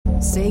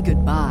Say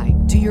goodbye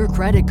to your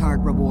credit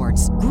card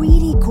rewards.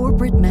 Greedy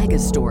corporate mega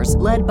stores,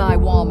 led by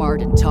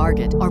Walmart and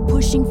Target, are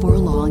pushing for a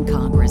law in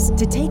Congress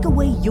to take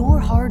away your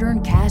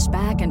hard-earned cash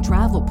back and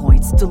travel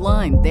points to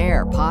line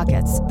their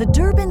pockets. The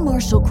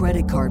Durbin-Marshall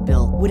credit card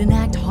bill would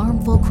enact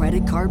harmful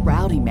credit card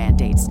routing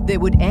mandates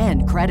that would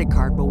end credit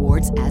card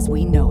rewards as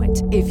we know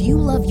it. If you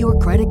love your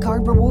credit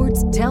card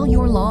rewards, tell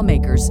your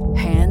lawmakers,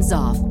 hands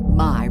off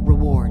my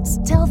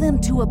rewards. Tell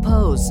them to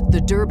oppose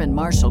the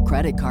Durbin-Marshall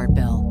credit card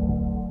bill.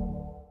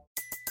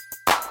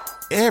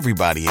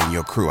 Everybody in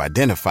your crew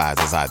identifies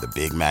as either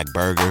Big Mac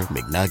Burger,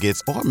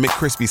 McNuggets, or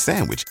McCrispy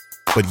Sandwich.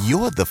 But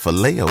you're the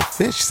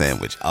Filet-O-Fish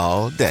Sandwich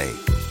all day.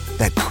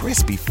 That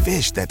crispy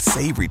fish, that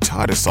savory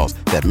tartar sauce,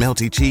 that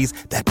melty cheese,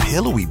 that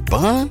pillowy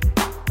bun.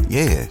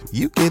 Yeah,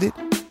 you get it.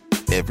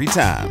 Every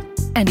time.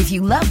 And if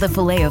you love the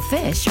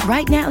Filet-O-Fish,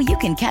 right now you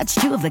can catch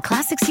two of the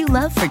classics you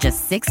love for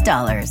just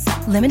 $6.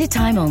 Limited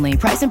time only.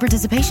 Price and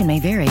participation may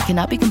vary.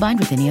 Cannot be combined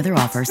with any other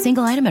offer.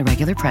 Single item at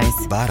regular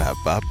price.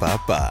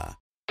 Ba-da-ba-ba-ba.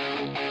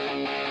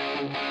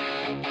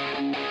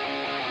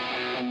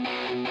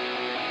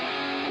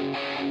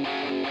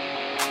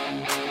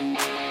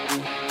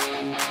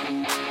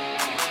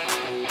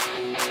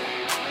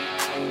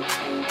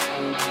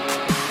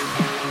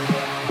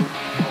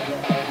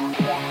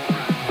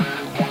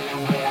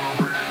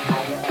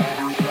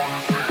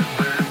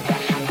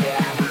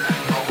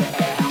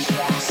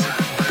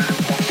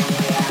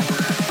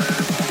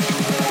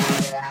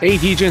 Hey,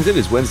 Degens, it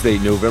is Wednesday,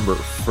 November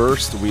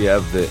 1st. We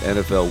have the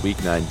NFL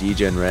Week 9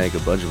 Degen rank, a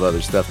bunch of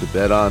other stuff to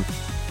bet on.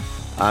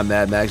 I'm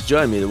Mad Max.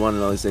 Join me, the one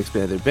and only Six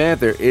Panther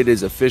Panther. It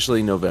is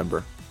officially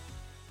November.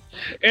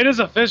 It is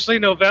officially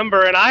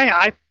November, and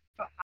I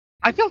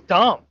feel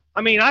dumb.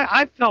 I mean,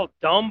 I felt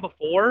dumb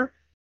before,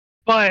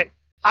 but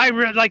I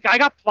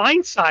got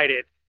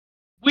blindsided.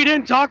 We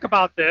didn't talk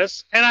about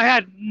this, and I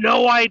had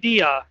no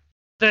idea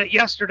that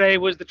yesterday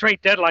was the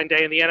trade deadline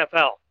day in the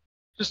NFL.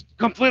 Just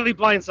completely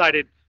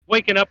blindsided.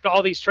 Waking up to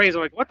all these trades,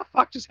 I'm like, what the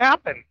fuck just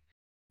happened?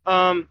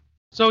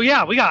 So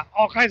yeah, we got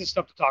all kinds of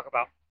stuff to talk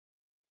about.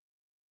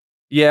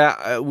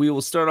 Yeah, we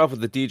will start off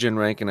with the Degen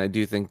rank, and I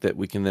do think that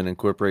we can then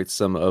incorporate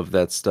some of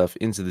that stuff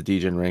into the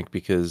Degen rank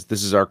because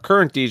this is our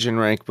current Degen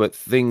rank, but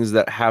things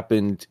that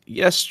happened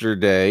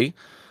yesterday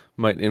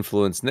might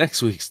influence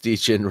next week's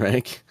Degen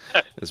rank,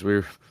 as we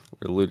were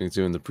alluding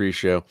to in the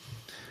pre-show.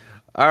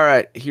 All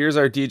right, here's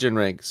our Degen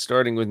rank,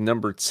 starting with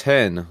number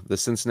 10. The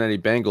Cincinnati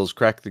Bengals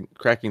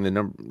cracking the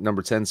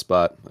number 10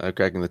 spot,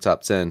 cracking the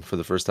top 10 for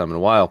the first time in a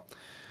while.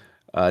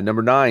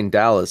 Number 9,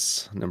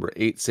 Dallas. Number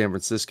 8, San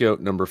Francisco.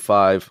 Number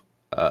 7,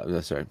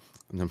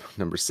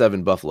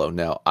 Buffalo.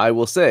 Now, I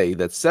will say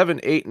that 7,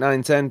 8,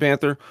 9, 10,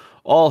 Panther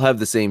all have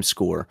the same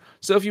score.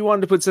 So if you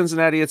wanted to put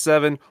Cincinnati at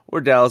 7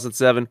 or Dallas at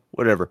 7,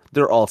 whatever,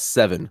 they're all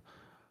 7.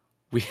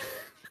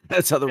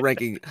 That's how the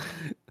ranking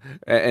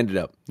ended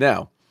up.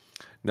 Now,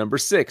 number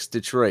 6,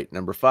 Detroit.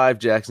 Number 5,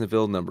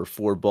 Jacksonville. Number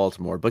 4,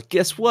 Baltimore. But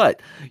guess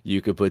what?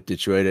 You could put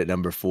Detroit at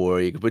number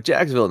 4. You could put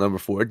Jacksonville at number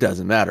 4. It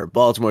doesn't matter.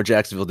 Baltimore,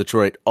 Jacksonville,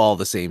 Detroit, all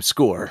the same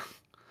score.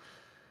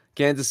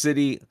 Kansas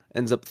City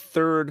ends up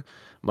 3rd.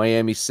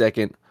 Miami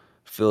 2nd.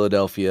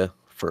 Philadelphia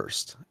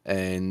 1st.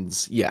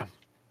 And yeah,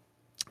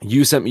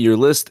 you sent me your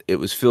list. It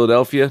was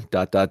Philadelphia.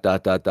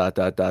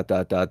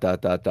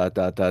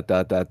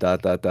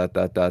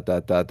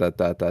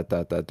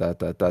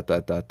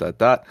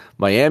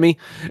 Miami,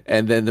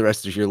 and then the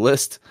rest of your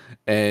list.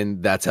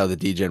 And that's how the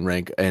Degen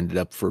rank ended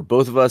up for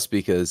both of us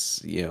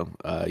because you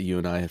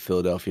and I have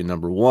Philadelphia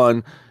number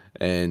 1,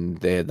 and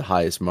they had the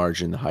highest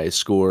margin, the highest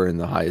score, and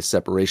the highest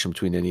separation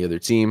between any other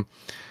team.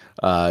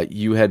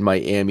 You had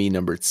Miami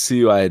number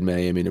 2. I had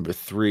Miami number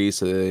 3,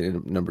 so they ended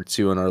up number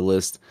 2 on our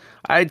list.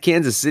 I had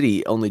Kansas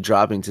City only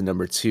dropping to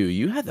number 2.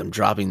 You had them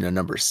dropping to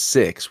number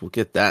 6. We'll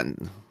get that.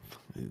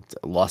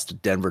 Loss to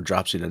Denver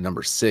drops you to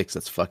number 6.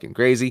 That's fucking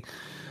crazy.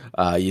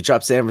 You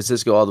dropped San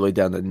Francisco all the way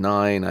down to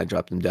 9. I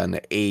dropped them down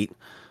to 8.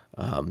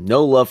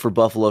 No love for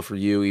Buffalo for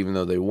you, even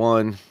though they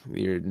won.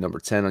 You're number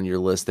 10 on your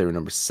list. They were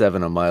number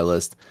 7 on my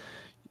list.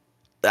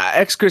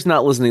 Chris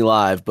not listening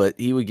live, but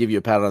he would give you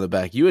a pat on the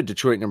back. You had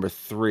Detroit number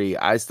 3.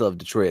 I still have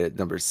Detroit at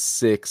number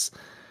 6.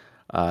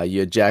 You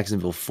had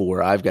Jacksonville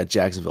 4. I've got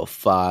Jacksonville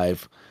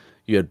 5.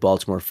 You had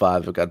Baltimore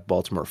 5. I've got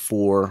Baltimore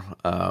 4.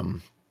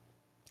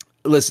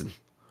 Listen,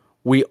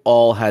 we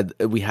had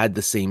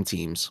the same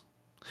teams.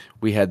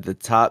 We had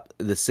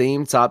the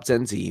same top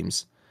 10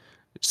 teams,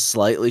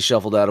 slightly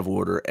shuffled out of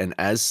order, and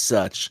as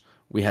such,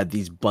 we had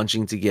these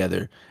bunching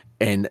together.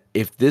 And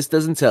if this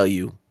doesn't tell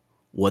you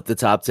what the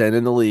top 10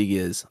 in the league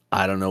is,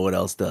 I don't know what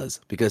else does,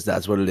 because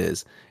that's what it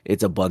is.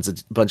 It's a bunch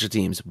of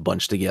teams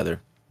bunched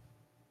together.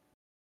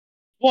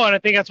 Well, and I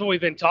think that's what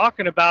we've been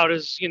talking about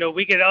is,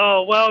 we get,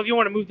 if you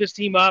want to move this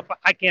team up,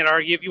 I can't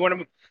argue. If you want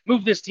to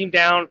move this team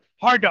down,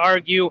 hard to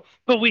argue.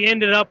 But we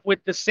ended up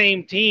with the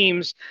same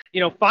teams.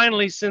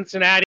 Finally,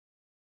 Cincinnati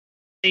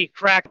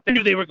cracked. They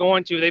knew they were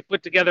going to. They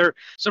put together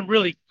some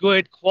really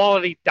good,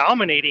 quality,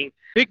 dominating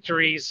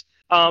victories.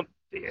 The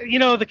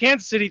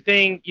Kansas City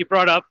thing you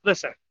brought up,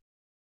 listen,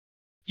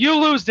 you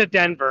lose to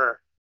Denver.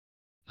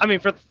 I mean,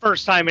 for the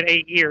first time in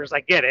 8 years, I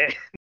get it.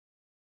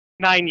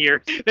 9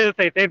 years.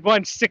 They'd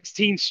won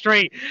 16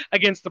 straight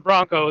against the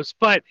Broncos.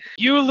 But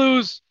you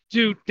lose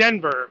to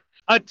Denver,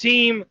 a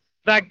team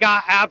that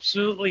got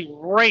absolutely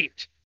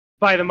raped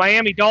by the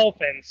Miami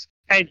Dolphins,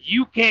 and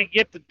you can't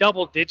get to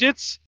double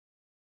digits.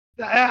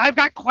 I've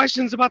got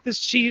questions about the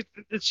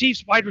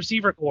Chiefs wide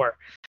receiver core.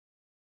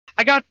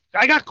 I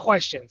got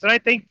questions, and I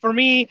think for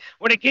me,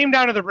 when it came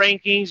down to the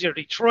rankings,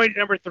 Detroit at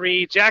number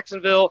 3,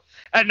 Jacksonville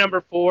at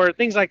number 4,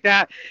 things like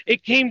that,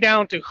 it came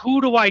down to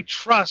who do I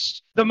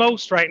trust the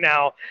most right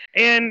now,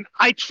 and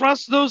I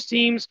trust those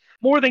teams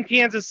more than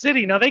Kansas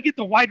City. Now they get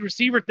the wide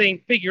receiver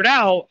thing figured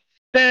out,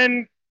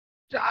 then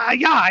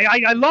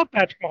I love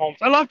Patrick Mahomes,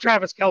 I love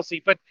Travis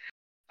Kelce, but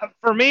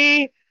for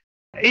me,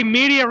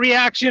 immediate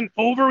reaction,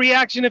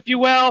 overreaction, if you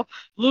will,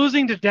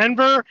 losing to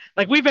Denver.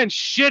 Like, we've been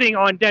shitting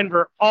on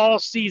Denver all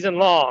season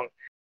long.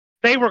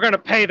 They were going to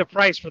pay the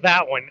price for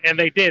that one, and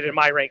they did in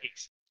my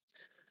rankings.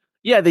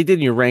 Yeah, they did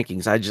in your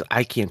rankings.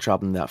 I can't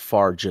drop them that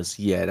far just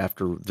yet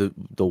after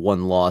the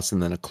one loss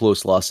and then a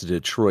close loss to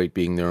Detroit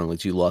being their only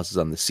 2 losses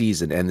on the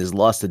season. And this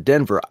loss to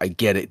Denver, I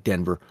get it.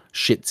 Denver,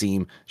 shit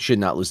team, should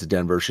not lose to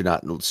Denver, should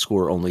not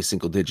score only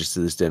single digits to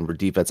this Denver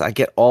defense. I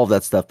get all of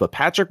that stuff, but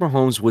Patrick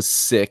Mahomes was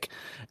sick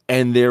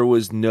and there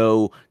was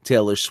no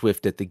Taylor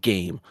Swift at the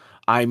game.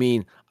 I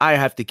mean, I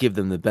have to give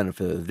them the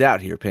benefit of the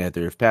doubt here,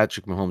 Panther. If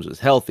Patrick Mahomes was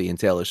healthy and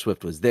Taylor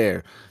Swift was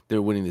there,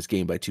 they're winning this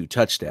game by 2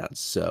 touchdowns.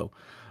 So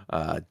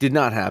did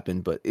not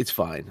happen, but it's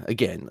fine.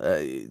 Again,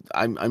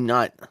 I'm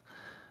not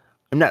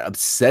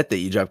upset that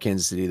you dropped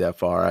Kansas City that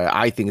far.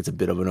 I think it's a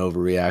bit of an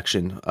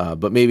overreaction,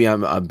 but maybe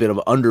I'm a bit of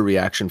an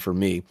underreaction for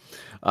me.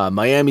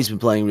 Miami's been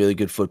playing really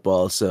good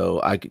football,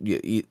 so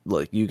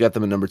look, you got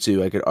them at number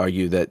 2. I could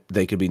argue that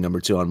they could be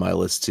number 2 on my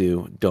list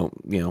too.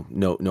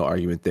 No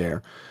argument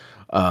there.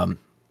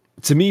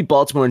 To me,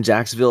 Baltimore and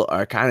Jacksonville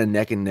are kind of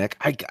neck and neck.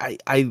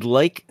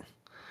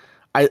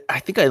 I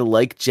think I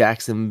like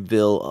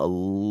Jacksonville a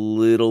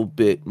little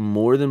bit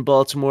more than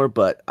Baltimore,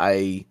 but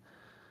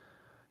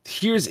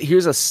here's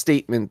a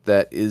statement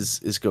that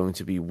is going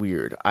to be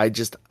weird. I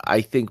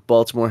think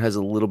Baltimore has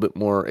a little bit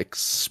more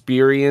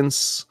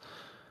experience,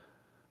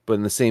 but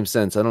in the same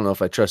sense, I don't know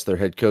if I trust their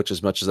head coach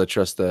as much as I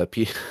trust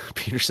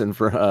Peterson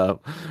for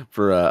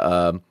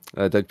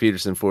Doug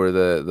Peterson for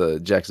the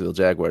Jacksonville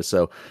Jaguars.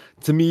 So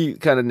to me,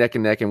 kind of neck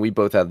and neck, and we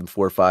both have them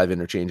 4 or 5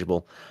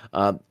 interchangeable.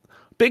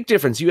 Big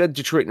difference. You had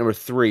Detroit number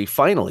 3.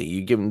 Finally,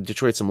 you give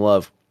Detroit some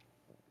love.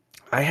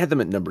 I had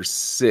them at number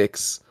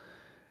 6,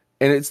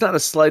 and it's not a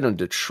slight on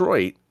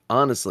Detroit.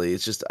 Honestly,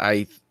 it's just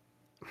I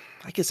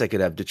guess I could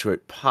have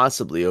Detroit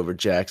possibly over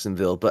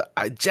Jacksonville, but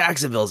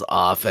Jacksonville's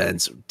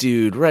offense,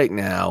 dude, right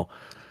now,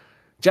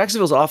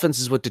 Jacksonville's offense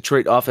is what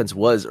Detroit offense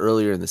was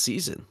earlier in the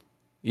season.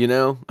 You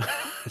know,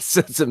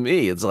 so to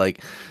me, it's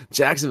like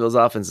Jacksonville's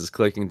offense is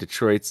clicking.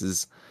 Detroit's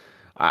is.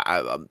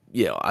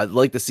 I'd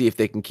like to see if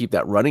they can keep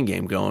that running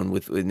game going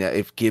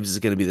if Gibbs is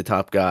going to be the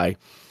top guy.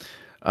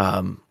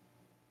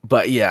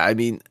 But yeah, I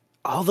mean,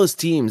 all those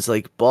teams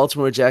like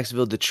Baltimore,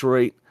 Jacksonville,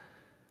 Detroit,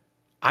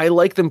 I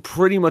like them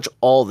pretty much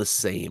all the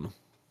same.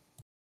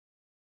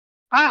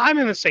 I'm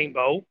in the same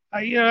boat.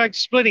 Like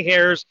splitting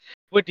hairs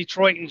with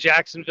Detroit and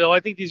Jacksonville.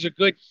 I think these are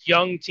good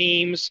young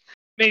teams.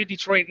 Maybe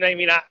Detroit,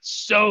 maybe not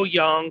so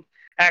young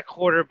at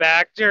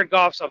quarterback. Jared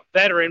Goff's a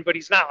veteran, but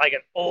he's not like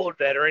an old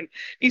veteran.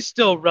 He's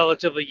still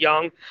relatively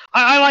young.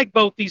 I like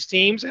both these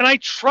teams, and I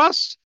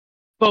trust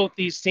both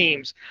these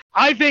teams.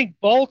 I think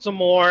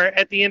Baltimore,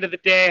 at the end of the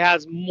day,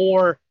 has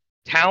more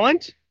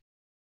talent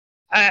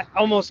at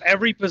almost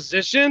every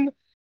position,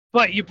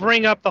 but you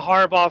bring up the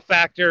Harbaugh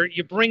factor.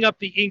 You bring up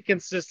the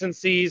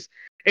inconsistencies.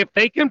 If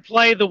they can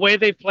play the way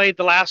they've played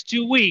the last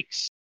 2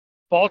 weeks,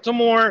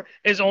 Baltimore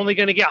is only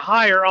going to get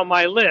higher on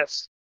my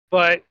list.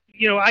 But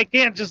I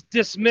can't just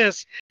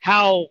dismiss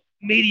how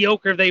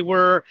mediocre they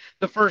were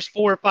the first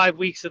 4 or 5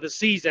 weeks of the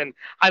season.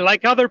 I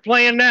like how they're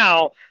playing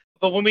now,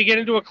 but when we get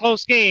into a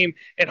close game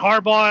and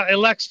Harbaugh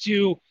elects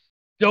to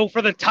go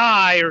for the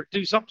tie or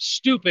do something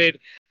stupid,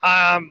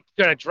 I'm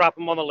going to drop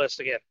them on the list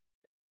again.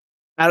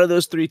 Out of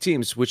those 3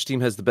 teams, which team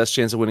has the best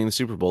chance of winning the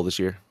Super Bowl this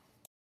year?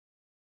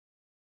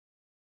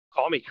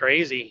 Call me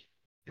crazy.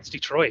 It's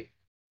Detroit.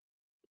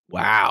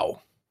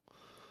 Wow.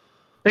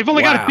 They've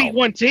only got to beat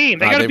one team.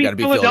 They got to beat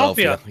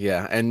Philadelphia.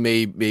 Yeah, and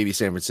maybe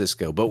San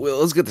Francisco. But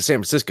let's get to San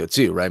Francisco,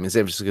 too, right? I mean,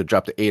 San Francisco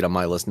dropped to 8 on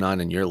my list, 9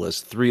 on your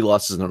list. 3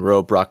 losses in a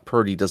row. Brock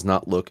Purdy does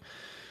not look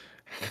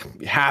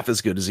half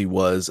as good as he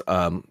was.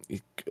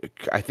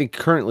 I think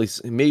currently,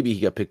 maybe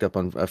he got picked up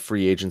on a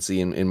free agency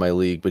in my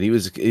league, but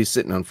he's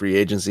sitting on free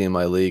agency in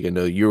my league. I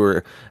know you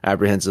were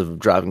apprehensive of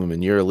dropping him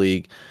in your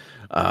league.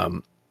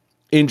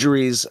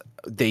 Injuries,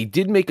 they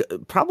did make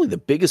probably the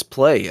biggest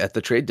play at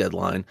the trade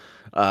deadline.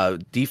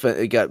 Defense,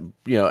 it got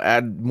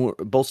add more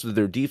bolstered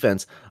their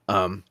defense.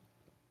 But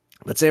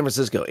San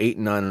Francisco 8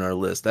 and 9 on our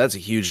list. That's a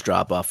huge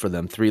drop off for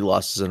them. 3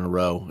 losses in a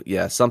row.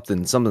 Yeah,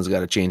 something's got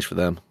to change for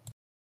them.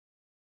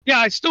 Yeah,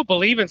 I still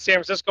believe in San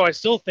Francisco. I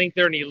still think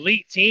they're an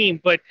elite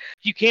team, but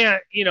you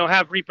can't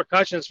have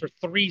repercussions for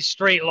 3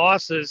 straight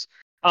losses.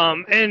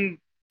 And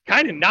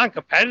kind of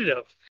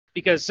non-competitive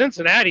because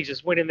Cincinnati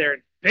just went in there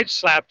and bitch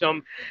slapped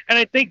them. And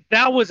I think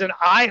that was an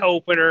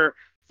eye-opener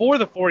for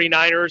the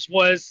 49ers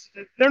was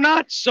they're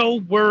not so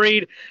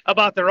worried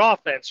about their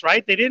offense,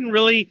 right? They didn't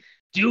really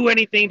do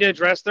anything to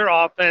address their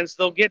offense.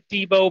 They'll get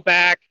Debo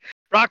back.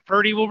 Brock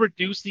Purdy will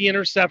reduce the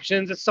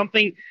interceptions. It's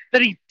something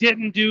that he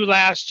didn't do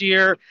last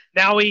year.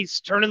 Now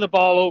he's turning the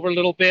ball over a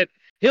little bit.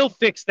 He'll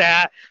fix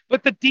that.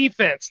 But the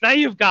defense, now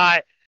you've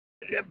got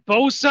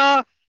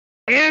Bosa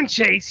and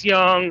Chase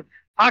Young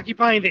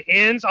occupying the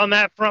ends on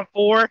that front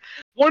four.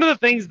 One of the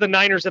things the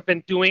Niners have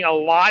been doing a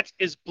lot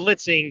is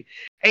blitzing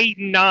 8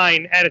 and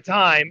 9 at a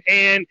time,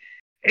 and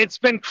it's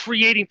been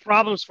creating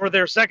problems for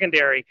their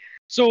secondary.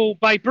 So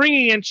by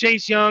bringing in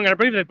Chase Young, and I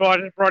believe they brought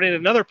in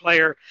another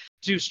player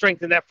to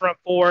strengthen that front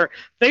four,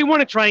 they want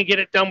to try and get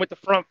it done with the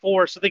front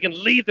four so they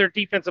can leave their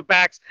defensive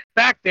backs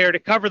back there to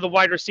cover the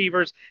wide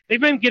receivers.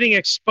 They've been getting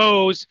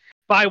exposed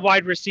by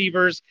wide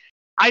receivers.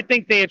 I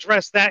think they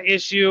addressed that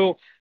issue.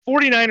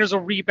 49ers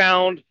will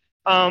rebound.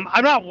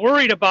 I'm not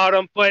worried about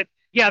them, but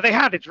yeah, they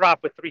had to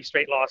drop with 3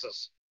 straight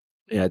losses.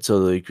 Yeah, I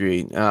totally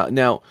agree.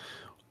 Now,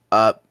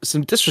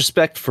 some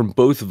disrespect from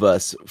both of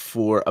us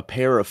for a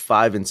pair of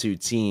 5-2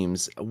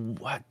 teams.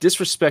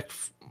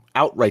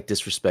 Outright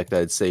disrespect,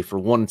 I'd say, for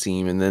one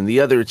team, and then the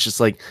other, it's just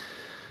like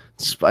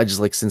I just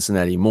like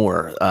Cincinnati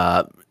more.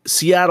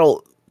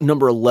 Seattle,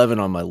 number 11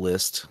 on my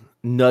list.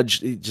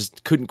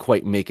 Just couldn't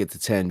quite make it to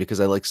 10 because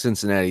I like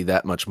Cincinnati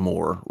that much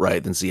more,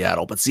 right, than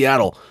Seattle. But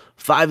Seattle,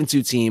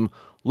 5-2 team,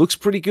 looks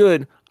pretty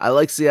good. I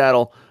like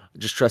Seattle. I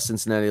just trust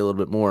Cincinnati a little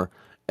bit more.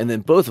 And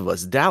then both of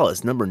us,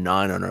 Dallas, number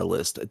 9 on our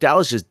list.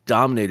 Dallas just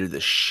dominated the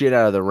shit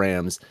out of the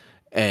Rams,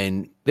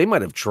 and they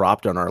might have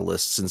dropped on our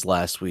list since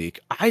last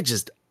week.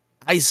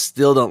 I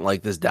still don't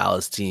like this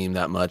Dallas team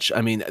that much.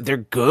 I mean, they're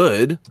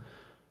good.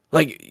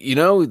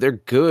 They're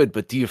good,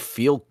 but do you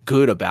feel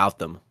good about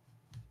them?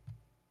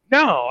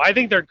 No, I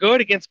think they're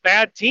good against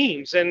bad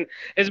teams. And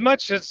as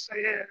much as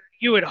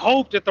you had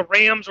hoped that the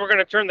Rams were going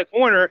to turn the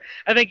corner,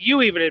 I think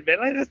you even admit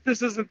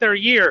this isn't their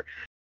year.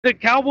 The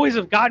Cowboys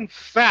have gotten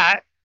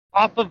fat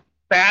off of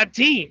bad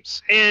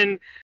teams. And,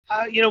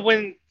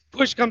 when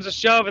push comes to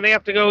shove and they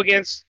have to go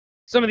against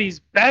some of these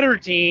better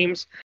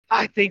teams,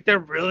 I think they're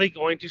really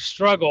going to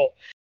struggle.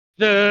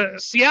 The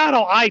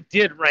Seattle I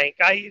did rank.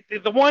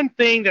 The one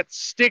thing that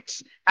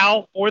sticks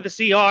out for the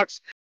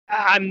Seahawks,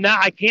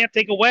 I can't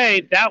take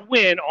away that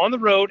win on the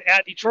road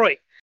at Detroit.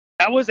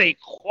 That was a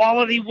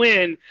quality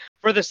win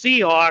for the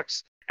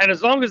Seahawks. And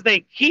as long as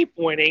they keep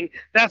winning,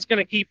 that's going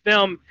to keep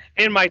them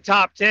in my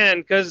top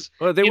 10. Because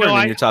they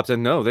weren't in your top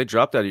 10. No, they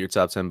dropped out of your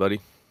top 10, buddy.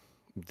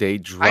 They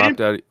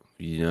dropped out.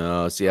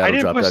 Seattle. I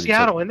didn't dropped put out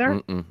Seattle of in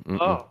there.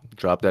 Oh,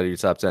 dropped out of your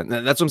top 10.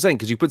 That's what I'm saying.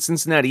 Because you put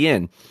Cincinnati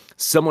in,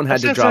 someone had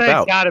to drop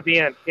out. Got to be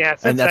in. Yeah,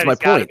 and that's my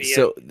point.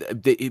 So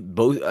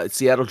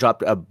Seattle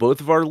dropped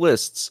both of our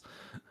lists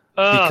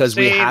because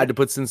we had to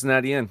put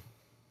Cincinnati in.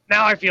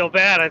 Now I feel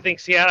bad. I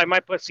think I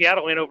might put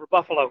Seattle in over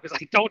Buffalo because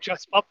I don't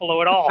trust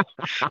Buffalo at all.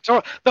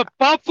 The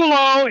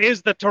Buffalo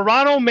is the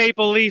Toronto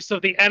Maple Leafs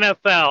of the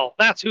NFL.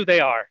 That's who they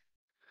are.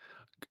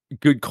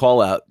 Good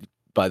call out,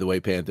 by the way,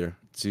 Panther,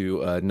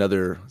 to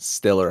another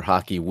stellar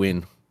hockey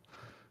win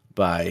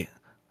by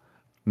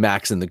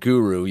Max and the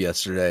Guru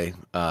yesterday,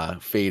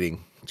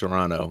 fading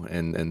Toronto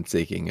and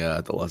taking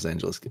the Los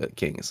Angeles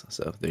Kings.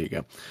 So there you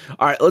go.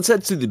 All right, let's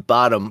head to the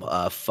bottom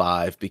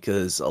 5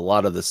 because a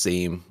lot of the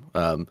same.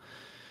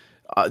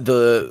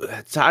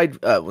 The tied,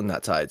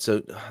 not tied. So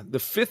the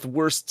 5th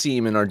worst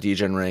team in our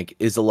Degen rank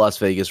is the Las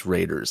Vegas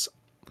Raiders.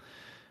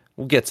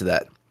 We'll get to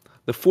that.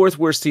 The 4th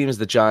worst team is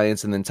the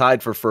Giants, and then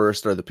tied for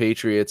 1st are the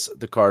Patriots,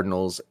 the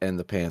Cardinals, and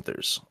the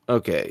Panthers.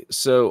 Okay,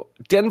 so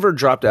Denver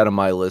dropped out of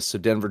my list, so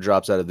Denver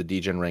drops out of the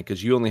Degen rank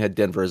because you only had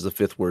Denver as the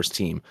 5th worst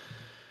team.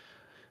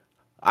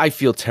 I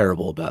feel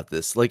terrible about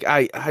this.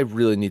 I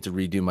really need to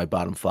redo my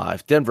bottom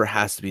 5. Denver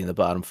has to be in the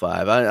bottom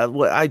 5.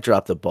 I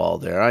dropped the ball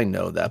there. I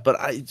know that, but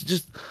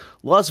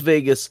Las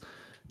Vegas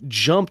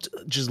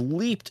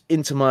leaped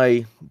into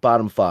my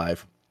bottom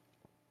 5.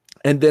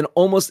 And then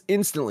almost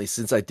instantly,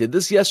 since I did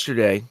this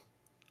yesterday,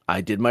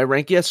 I did my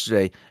rank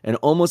yesterday, and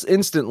almost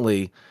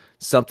instantly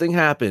something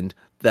happened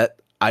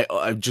that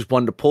I just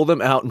wanted to pull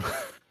them out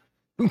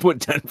and put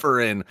Denver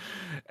in.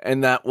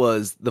 And that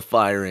was the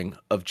firing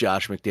of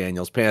Josh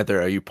McDaniels.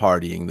 Panther, are you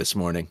partying this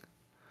morning?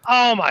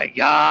 Oh my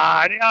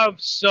God. I'm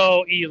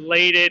so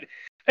elated.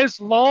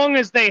 As long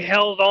as they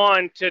held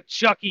on to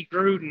Chucky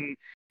Gruden,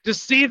 to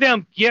see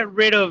them get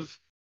rid of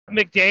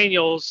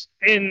McDaniels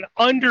in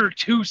under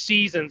 2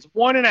 seasons,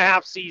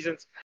 1.5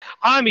 seasons,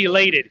 I'm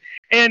elated.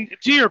 And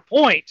to your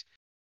point,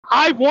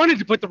 I wanted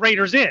to put the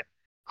Raiders in.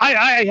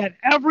 I had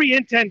every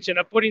intention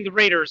of putting the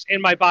Raiders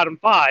in my bottom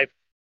 5,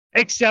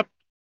 except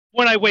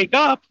when I wake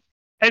up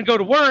and go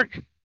to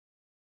work,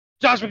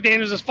 Josh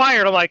McDaniels is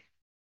fired. I'm like,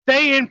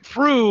 they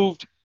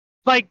improved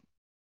like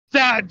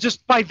that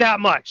just by that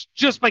much,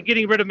 just by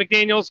getting rid of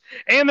McDaniels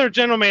and their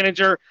general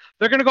manager.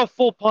 They're going to go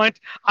full punt.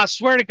 I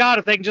swear to God,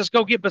 if they can just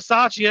go get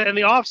Bisaccia in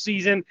the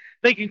offseason,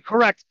 they can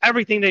correct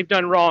everything they've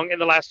done wrong in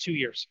the last 2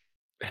 years.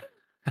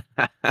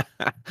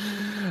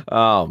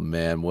 Oh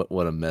man,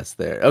 what a mess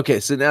there. Okay,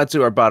 so now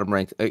to our bottom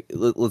rank.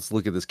 Let's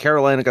look at this.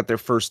 Carolina got their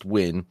first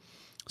win.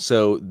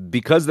 So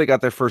because they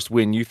got their first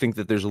win, you think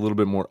that there's a little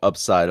bit more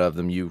upside of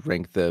them. You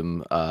rank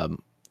them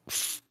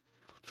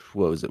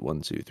what was it?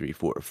 One, two, three,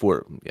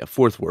 four. Yeah,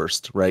 fourth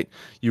worst, right?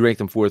 You rank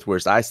them fourth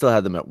worst. I still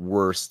had them at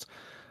worst.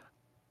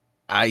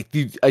 I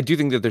do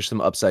think that there's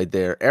some upside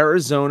there.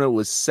 Arizona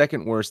was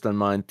second worst on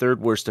mine,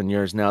 third worst on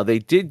yours. Now they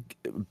did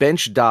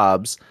bench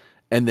Dobbs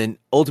and then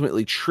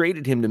ultimately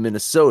traded him to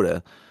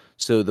Minnesota.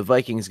 So the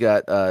Vikings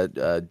got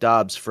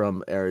Dobbs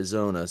from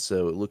Arizona.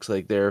 So it looks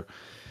like they're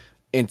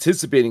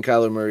anticipating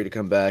Kyler Murray to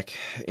come back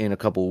in a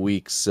couple of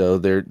weeks. So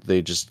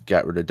they just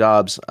got rid of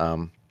Dobbs.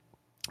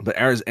 But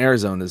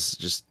Arizona's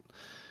just,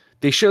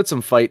 they showed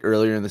some fight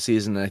earlier in the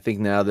season, and I think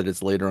now that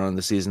it's later on in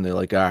the season, they're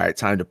like, all right,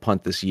 time to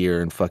punt this year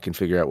and fucking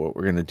figure out what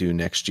we're gonna do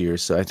next year.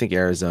 So I think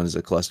Arizona's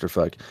a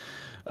clusterfuck.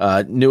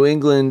 New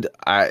England,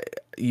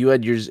 you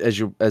had yours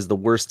as the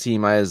worst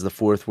team, I as the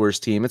fourth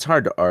worst team. It's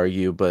hard to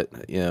argue, but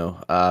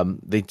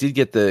they did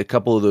get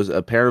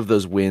a pair of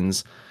those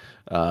wins.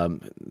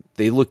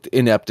 They looked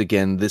inept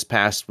again this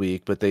past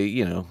week, but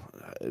it's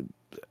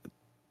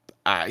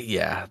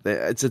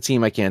a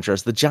team I can't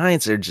trust. The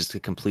Giants are just a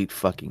complete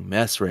fucking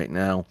mess right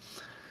now.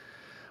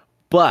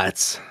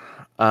 But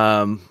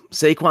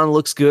Saquon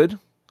looks good.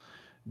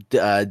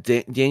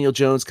 Daniel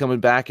Jones coming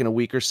back in a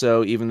week or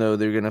so, even though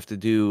they're gonna have to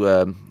do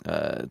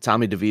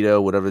Tommy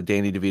DeVito, whatever,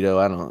 Danny DeVito.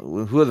 I don't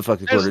know who the fuck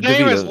the His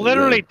name is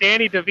literally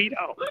Danny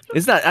DeVito.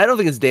 It's not. I don't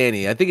think it's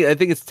Danny. I think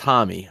it's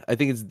Tommy. I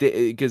think it's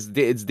because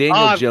it's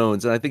Daniel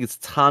Jones, and I think it's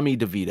Tommy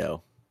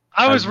DeVito.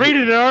 I was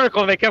reading an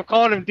article and they kept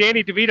calling him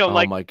Danny DeVito. I'm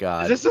like, oh my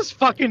god, is this his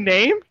fucking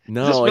name?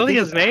 No, is this really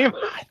his name?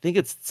 I think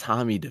it's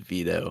Tommy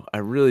DeVito. I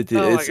really do.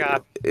 Oh my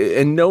god,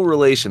 and no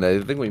relation. I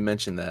think we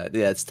mentioned that.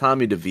 Yeah, it's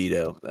Tommy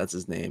DeVito. That's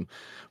his name.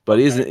 But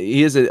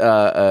he is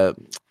a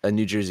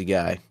New Jersey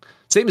guy.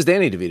 Same as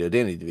Danny DeVito.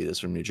 Danny DeVito's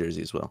from New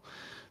Jersey as well.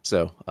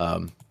 So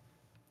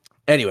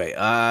anyway,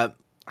 yeah.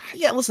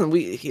 Listen,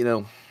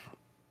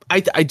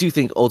 I do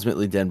think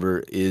ultimately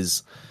Denver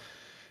is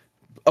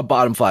a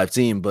bottom 5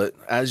 team, but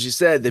as you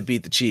said, they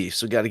beat the Chiefs,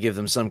 so got to give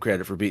them some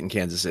credit for beating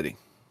Kansas City.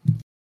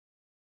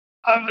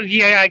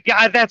 Yeah,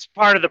 that's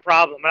part of the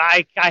problem.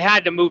 I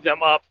had to move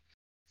them up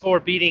for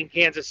beating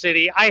Kansas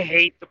City. I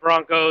hate the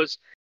Broncos.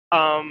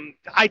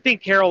 I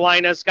think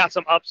Carolina's got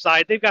some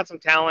upside. They've got some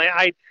talent.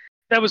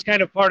 That was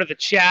kind of part of the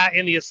chat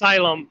in the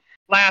asylum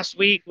last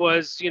week.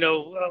 Was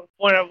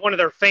one of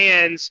their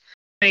fans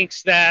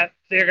thinks that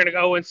they're going to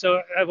go in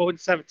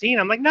 17.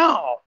 I'm like,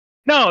 no,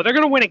 they're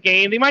going to win a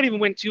game. They might even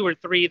win 2 or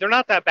 3. They're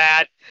not that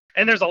bad.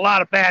 And there's a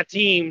lot of bad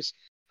teams.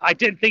 I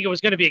didn't think it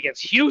was going to be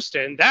against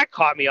Houston. That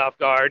caught me off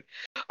guard.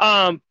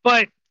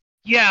 But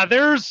yeah,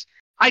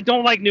 I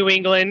don't like New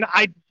England.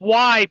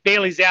 Why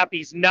Bailey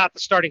Zappi's not the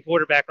starting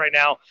quarterback right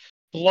now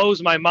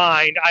blows my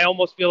mind. I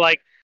almost feel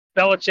like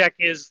Belichick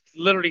is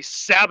literally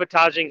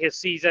sabotaging his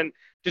season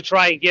to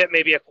try and get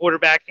maybe a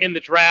quarterback in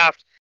the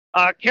draft.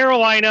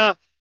 Carolina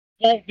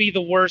won't be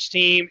the worst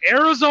team.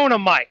 Arizona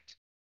might.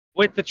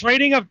 With the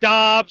trading of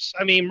Dobbs,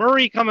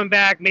 Murray coming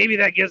back, maybe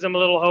that gives them a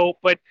little hope.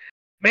 But,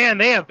 man,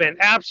 they have been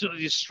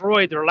absolutely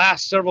destroyed their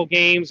last several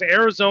games.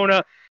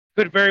 Arizona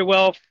could very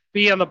well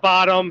be on the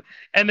bottom.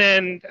 And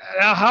then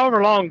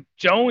however long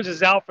Jones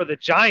is out for the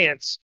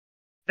Giants,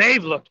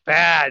 they've looked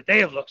bad.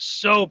 They have looked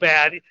so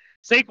bad.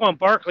 Saquon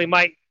Barkley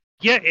might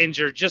get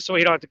injured just so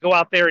he don't have to go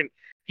out there and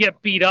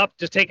get beat up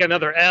to take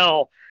another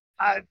L.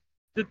 I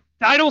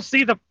don't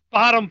see the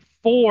bottom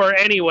 4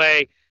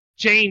 anyway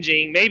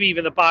changing, maybe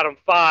even the bottom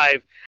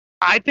 5.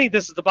 I think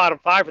this is the bottom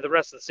 5 for the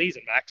rest of the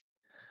season, Max.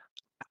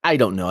 I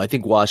don't know. I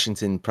think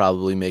Washington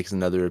probably makes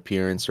another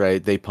appearance,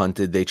 right? They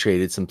punted. They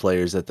traded some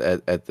players at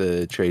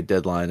the trade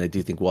deadline. I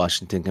do think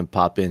Washington can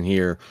pop in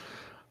here,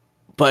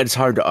 but it's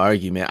hard to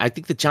argue, man. I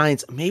think the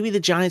Giants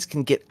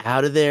can get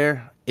out of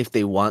there if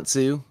they want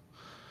to.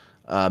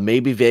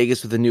 Maybe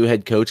Vegas with a new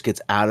head coach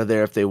gets out of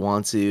there if they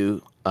want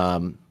to.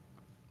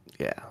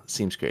 Yeah,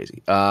 seems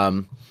crazy.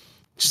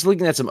 Just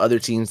looking at some other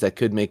teams that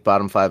could make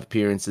bottom 5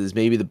 appearances,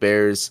 maybe the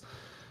Bears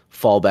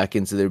fall back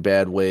into their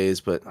bad ways,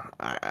 but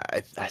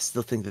I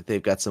still think that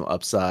they've got some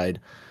upside.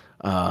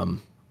 Colts,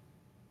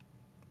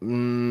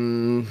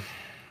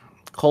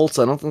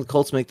 I don't think the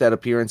Colts make that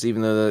appearance,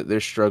 even though they're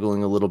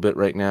struggling a little bit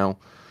right now.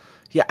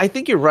 Yeah, I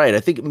think you're right.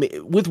 I think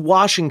with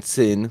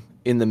Washington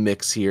in the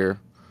mix here,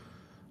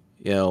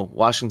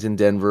 Washington,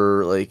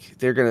 Denver, like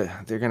they're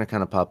gonna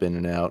kind of pop in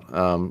and out.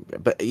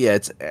 But yeah,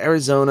 it's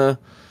Arizona.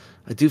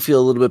 I do feel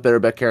a little bit better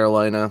about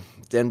Carolina.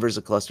 Denver's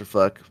a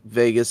clusterfuck.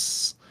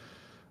 Vegas,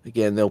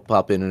 again, they'll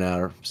pop in and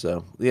out.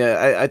 So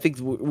yeah, I think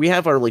we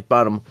have our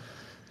bottom,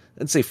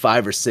 I'd say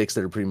 5 or 6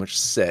 that are pretty much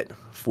set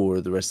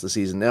for the rest of the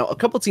season. Now, a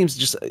couple teams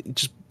just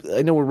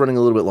I know we're running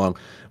a little bit long,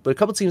 but a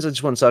couple teams I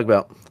just want to talk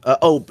about.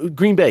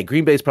 Green Bay.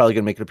 Green Bay's probably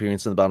going to make an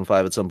appearance in the bottom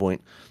 5 at some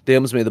point. They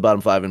almost made the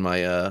bottom 5 in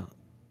my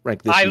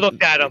rank this I week.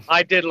 looked at them.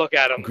 I did look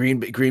at them.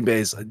 Green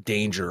Bay's a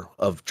danger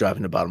of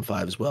driving to bottom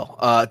 5 as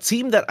well.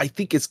 Team that I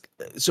think is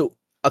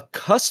a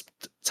cusp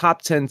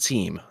top 10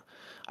 team.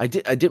 I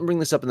didn't bring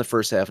this up in the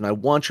first half, and I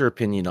want your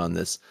opinion on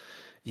this.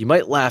 You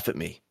might laugh at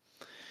me.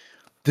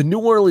 The New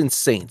Orleans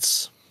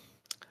Saints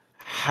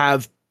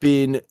have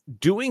been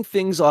doing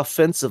things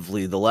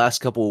offensively the last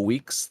couple of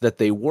weeks that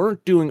they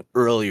weren't doing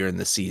earlier in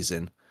the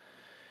season.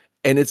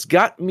 And it's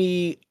got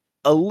me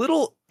a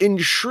little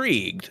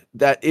intrigued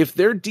that if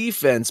their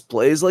defense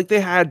plays like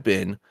they had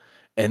been,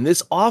 and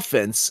this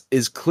offense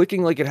is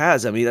clicking like it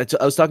has. I mean,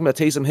 I was talking about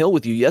Taysom Hill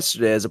with you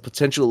yesterday as a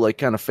potential like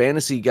kind of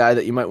fantasy guy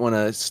that you might want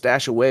to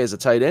stash away as a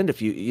tight end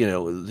if you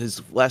know,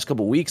 his last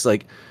couple of weeks.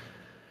 Like,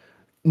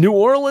 New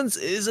Orleans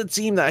is a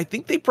team that I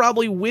think they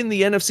probably win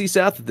the NFC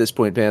South at this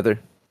point, Panther.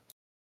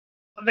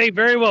 They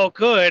very well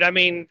could. I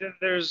mean,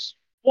 there's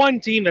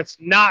one team that's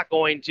not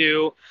going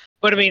to,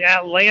 but I mean,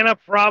 Atlanta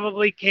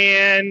probably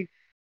can.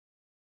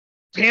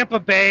 Tampa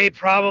Bay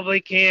probably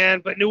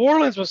can, but New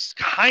Orleans was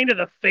kind of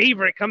the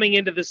favorite coming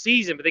into the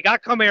season. But they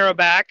got Kamara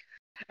back,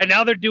 and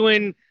now they're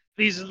doing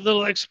these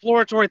little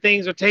exploratory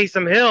things with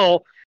Taysom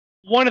Hill.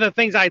 One of the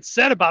things I'd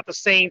said about the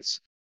Saints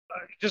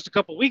just a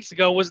couple weeks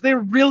ago was they're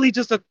really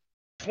just a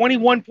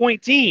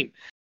 21-point team.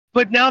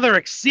 But now they're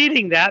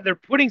exceeding that. They're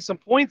putting some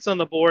points on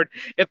the board.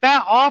 If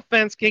that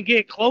offense can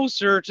get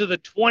closer to the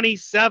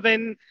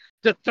 27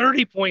 to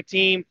 30-point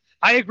team,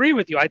 I agree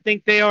with you. I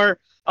think they are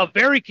a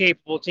very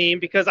capable team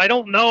because I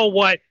don't know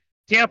what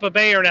Tampa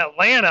Bay or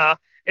Atlanta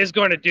is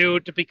going to do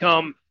to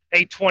become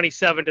a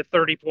 27 to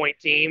 30-point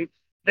team.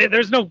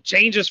 There's no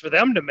changes for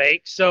them to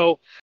make. So,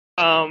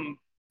 yeah,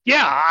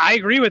 I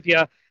agree with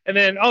you. And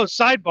then,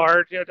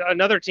 sidebar,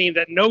 another team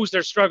that knows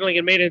they're struggling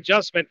and made an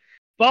adjustment,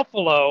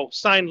 Buffalo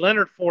signed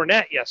Leonard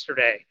Fournette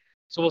yesterday.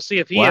 So we'll see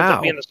if he ends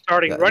up being the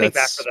starting running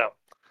back for them.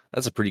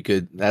 That's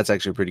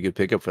actually a pretty good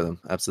pickup for them.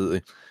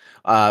 Absolutely.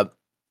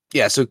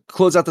 Yeah, so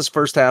close out this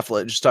first half,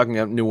 just talking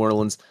about New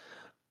Orleans.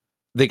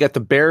 They got the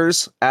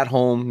Bears at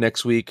home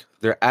next week.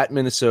 They're at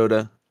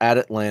Minnesota, at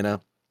Atlanta,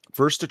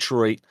 versus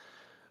Detroit,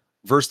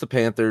 versus the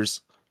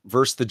Panthers,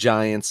 versus the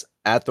Giants,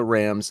 at the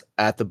Rams,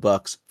 at the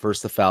Bucks,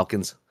 versus the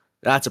Falcons.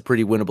 That's a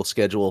pretty winnable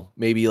schedule.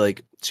 Maybe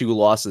like 2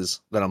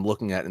 losses that I'm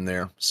looking at in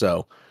there.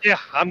 So yeah,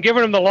 I'm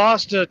giving them the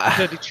loss to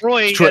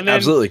Detroit. And then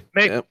absolutely.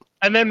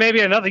 And then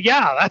maybe another.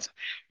 Yeah, that's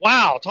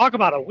wow. Talk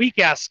about a weak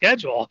ass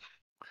schedule.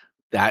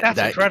 That's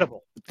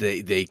incredible.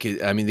 They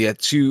could. I mean, they had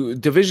 2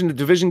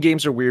 division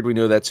games are weird. We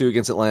know that 2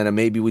 against Atlanta.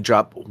 Maybe we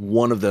drop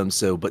one of them.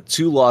 So, but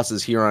 2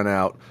 losses here on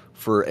out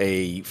for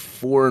a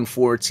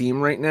 4-4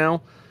 team right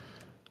now.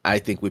 I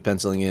think we're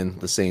penciling in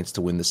the Saints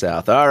to win the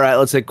South. All right,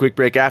 let's take a quick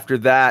break. After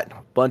that,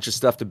 bunch of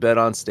stuff to bet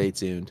on. Stay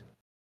tuned.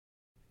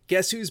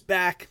 Guess who's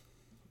back?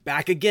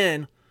 Back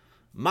again.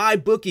 My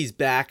bookie's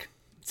back.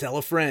 Tell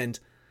a friend.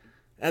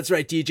 That's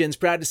right, Degen's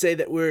proud to say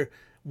that we're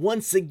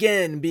once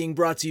again being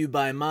brought to you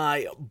by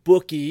my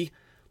bookie.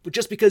 But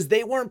just because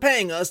they weren't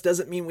paying us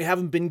doesn't mean we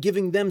haven't been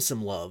giving them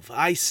some love.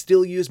 I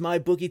still use my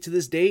bookie to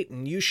this date,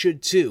 and you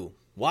should too.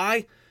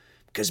 Why?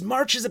 Because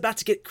March is about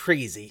to get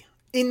crazy.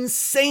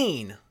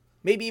 Insane.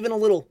 Maybe even a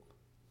little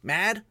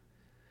mad.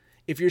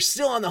 If you're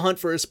still on the hunt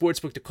for a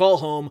sportsbook to call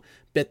home,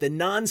 bet the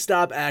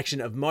non-stop action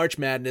of March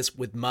Madness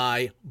with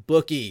my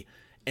bookie.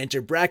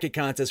 Enter bracket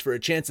contests for a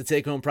chance to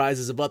take home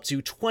prizes of up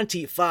to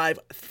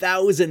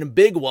 25,000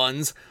 big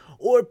ones,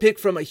 or pick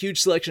from a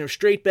huge selection of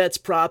straight bets,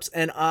 props,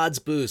 and odds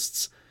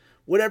boosts.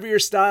 Whatever your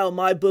style,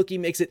 my bookie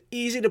makes it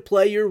easy to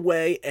play your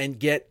way and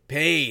get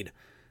paid.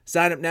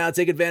 Sign up now,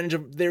 take advantage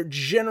of their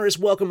generous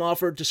welcome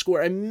offer to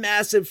score a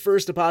massive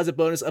first deposit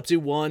bonus up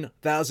to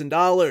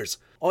 $1,000.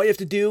 All you have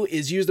to do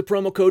is use the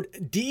promo code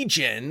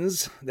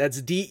DEGENS,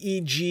 that's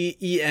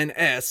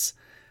DEGENS,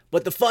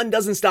 but the fun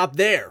doesn't stop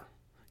there.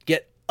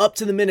 Get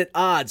up-to-the-minute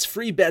odds,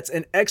 free bets,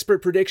 and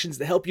expert predictions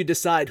to help you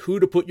decide who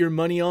to put your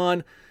money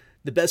on.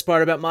 The best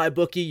part about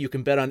MyBookie, you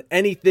can bet on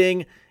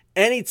anything,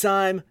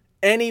 anytime,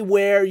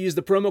 anywhere. Use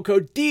the promo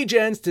code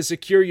DEGENS to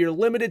secure your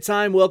limited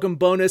time welcome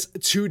bonus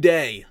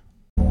today.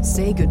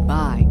 Say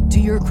goodbye to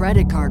your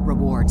credit card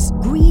rewards.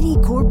 Greedy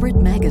corporate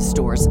mega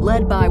stores,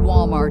 led by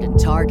Walmart and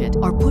Target,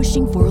 are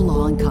pushing for a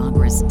law in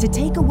Congress to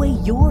take away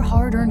your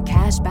hard-earned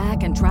cash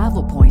back and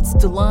travel points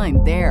to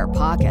line their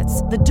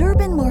pockets. The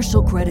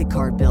Durbin-Marshall credit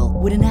card bill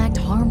would enact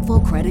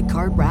harmful credit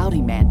card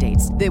routing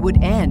mandates that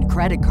would end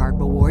credit card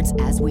rewards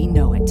as we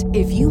know it.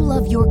 If you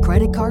love your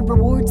credit card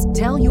rewards,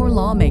 tell your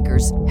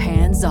lawmakers,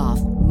 hands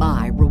off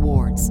my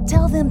rewards.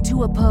 Tell them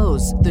to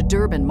oppose the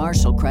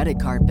Durbin-Marshall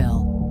credit card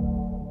bill.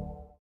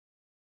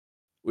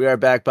 We are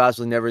back,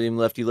 possibly never even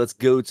left you. Let's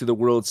go to the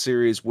World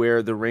Series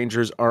where the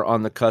Rangers are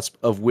on the cusp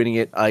of winning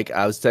it. I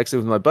was texting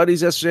with my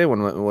buddies yesterday. One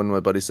of my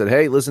buddies said,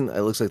 "Hey, listen,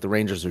 it looks like the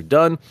Rangers are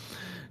done,"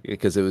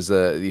 because it was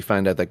you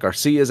find out that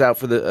Garcia is out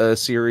for the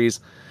series,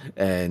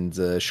 and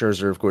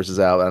Scherzer, of course, is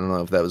out. I don't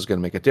know if that was going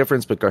to make a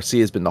difference, but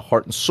Garcia has been the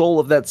heart and soul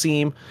of that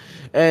team.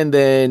 And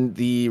then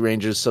the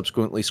Rangers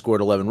subsequently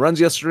scored 11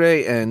 runs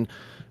yesterday, and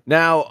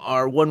now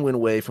are 1 win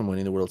away from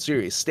winning the World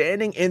Series.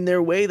 Standing in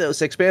their way, though,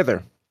 Sex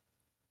Panther,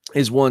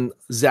 is one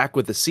Zach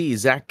with a C,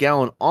 Zach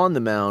Gallen on the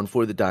mound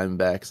for the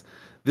Diamondbacks.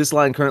 This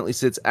line currently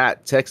sits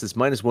at Texas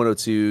minus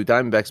 102,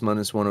 Diamondbacks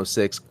minus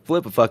 106.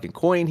 Flip a fucking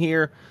coin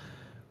here.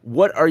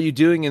 What are you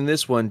doing in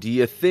this one? Do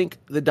you think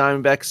the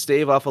Diamondbacks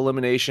stave off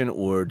elimination,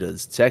 or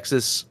does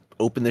Texas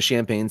open the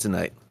champagne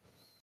tonight?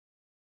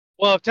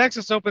 Well, if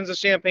Texas opens the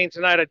champagne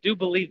tonight, I do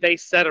believe they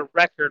set a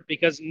record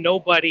because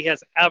nobody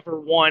has ever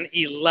won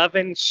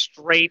 11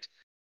 straight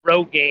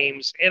road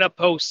games in a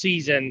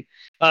postseason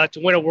to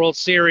win a World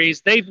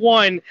Series. They've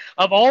won,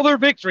 of all their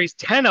victories,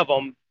 10 of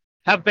them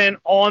have been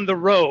on the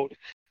road.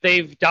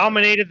 They've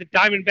dominated the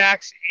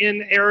Diamondbacks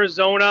in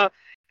Arizona,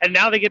 and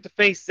now they get to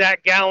face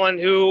Zach Gallen,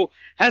 who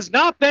has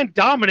not been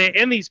dominant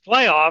in these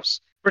playoffs,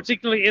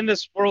 particularly in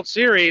this World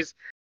Series.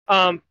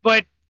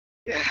 But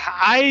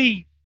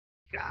I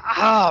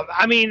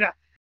mean,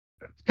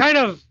 kind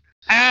of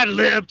ad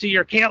lib to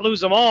your can't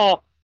lose them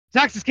all.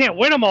 Texas can't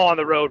win them all on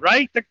the road,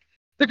 right?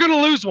 They're going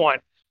to lose one.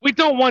 We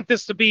don't want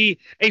this to be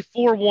a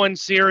 4-1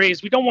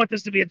 series. We don't want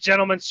this to be a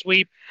gentleman's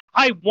sweep.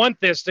 I want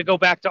this to go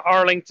back to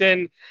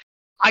Arlington.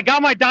 I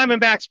got my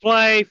Diamondbacks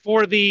play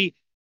for the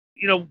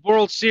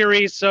World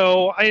Series,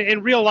 so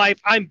in real life,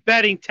 I'm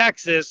betting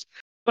Texas.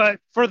 But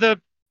for the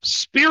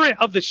spirit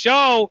of the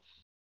show,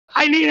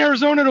 I need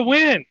Arizona to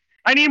win.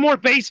 I need more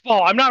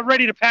baseball. I'm not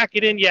ready to pack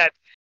it in yet.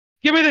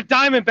 Give me the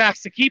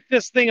Diamondbacks to keep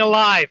this thing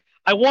alive.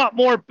 I want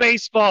more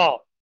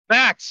baseball.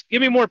 Max,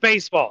 give me more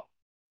baseball.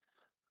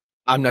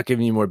 I'm not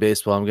giving you more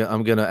baseball.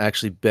 I'm gonna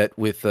actually bet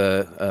with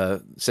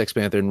Sex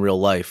Panther in real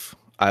life.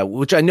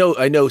 Which I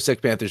know Sex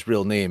Panther's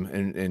real name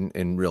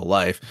in real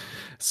life.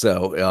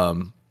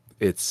 So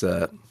it's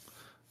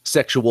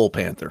Sexual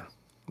Panther.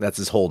 That's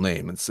his whole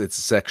name. It's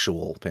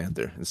Sexual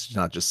Panther. It's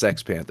not just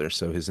Sex Panther.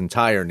 So his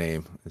entire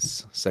name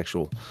is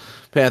Sexual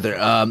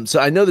Panther. So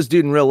I know this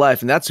dude in real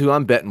life, and that's who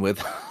I'm betting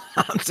with.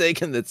 I'm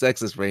taking the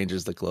Texas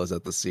Rangers to close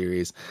out the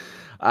series.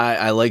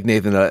 I like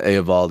Nathan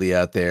Eovaldi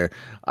out there.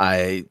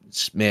 I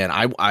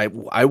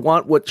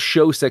want what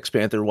show Sex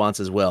Panther wants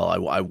as well.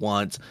 I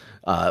want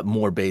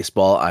more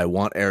baseball. I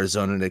want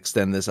Arizona to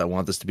extend this. I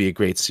want this to be a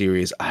great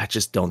series. I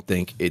just don't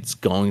think it's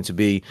going to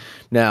be.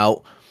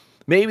 Now,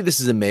 maybe this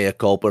is a mea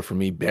culpa for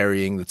me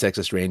burying the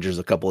Texas Rangers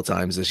a couple of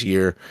times this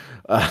year.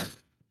 I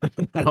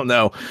don't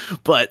know,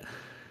 but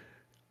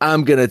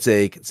I'm going to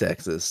take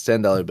Texas.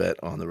 $10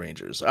 bet on the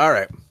Rangers. All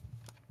right.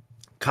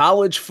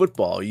 College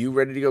football. Are you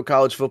ready to go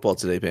college football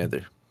today,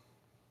 Panther?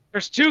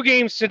 There's 2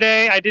 games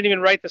today. I didn't even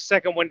write the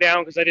second one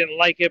down because I didn't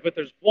like it, but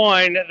there's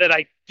one that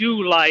I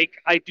do like.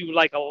 I do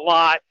like a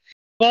lot.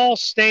 Ball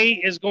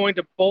State is going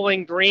to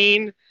Bowling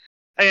Green,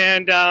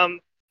 and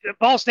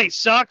Ball State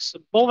sucks.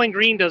 Bowling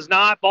Green does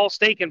not. Ball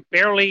State can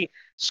barely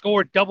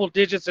score double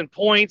digits in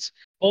points.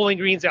 Bowling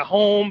Green's at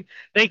home.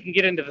 They can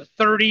get into the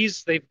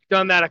 30s. They've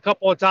done that a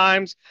couple of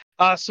times.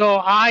 So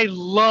I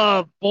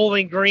love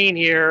Bowling Green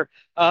here.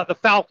 The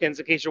Falcons,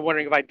 in case you're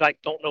wondering if I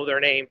don't know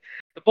their name.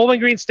 The Bowling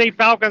Green State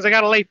Falcons, I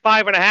got to lay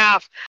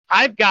 5.5.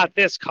 I've got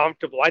this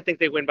comfortable. I think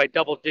they win by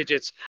double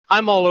digits.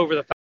 I'm all over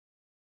the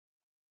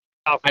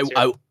Falcons.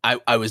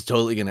 I was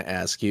totally going to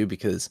ask you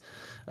because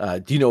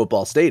do you know what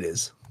Ball State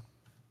is?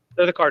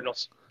 They're the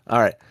Cardinals. All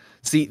right.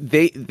 See,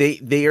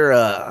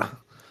 they're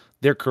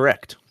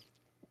correct.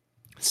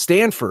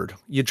 Stanford,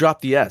 you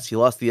dropped the S. You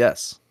lost the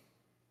S.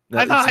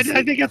 I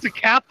think that's a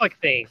Catholic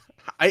thing.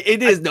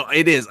 It is.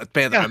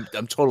 Panther, yeah.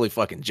 I'm totally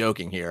fucking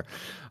joking here.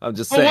 I'm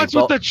just saying. What's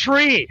with the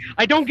tree?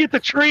 I don't get the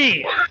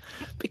tree.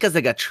 Because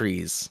they got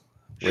trees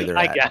where they're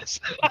at. I guess.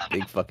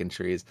 Big fucking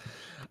trees.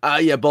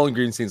 Yeah, Bowling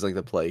Green seems like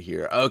the play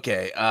here.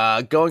 Okay,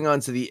 going on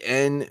to the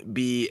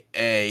NBA,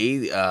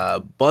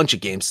 bunch of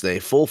games today,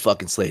 full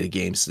fucking slate of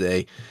games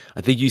today.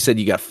 I think you said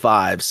you got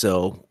 5,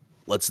 so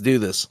let's do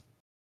this.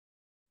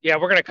 Yeah,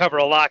 we're going to cover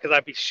a lot because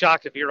I'd be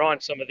shocked if you're on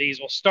some of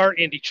these. We'll start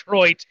in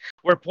Detroit,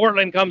 where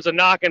Portland comes a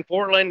knocking.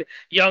 Portland,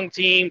 young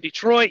team.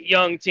 Detroit,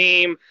 young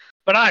team.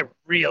 But I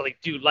really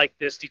do like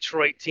this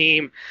Detroit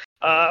team.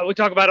 We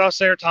talk about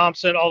Oscar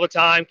Thompson all the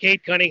time.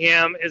 Cade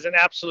Cunningham is an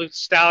absolute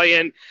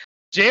stallion.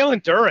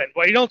 Jalen Duren,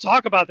 well, you don't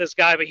talk about this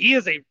guy, but he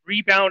is a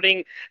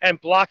rebounding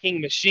and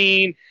blocking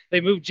machine.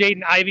 They moved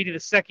Jaden Ivey to the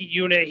second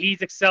unit.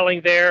 He's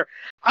excelling there.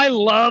 I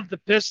love the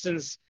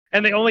Pistons,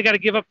 and they only got to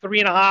give up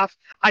 3.5.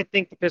 I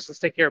think the Pistons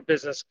take care of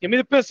business. Give me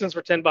the Pistons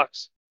for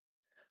 $10.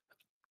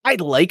 I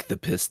like the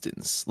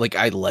Pistons.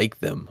 I like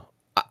them.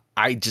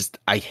 I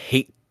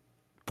hate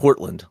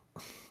Portland.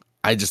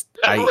 I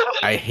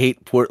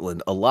hate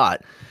Portland a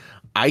lot.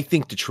 I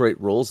think Detroit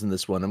rolls in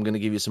this one. I'm going to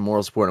give you some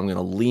moral support. I'm going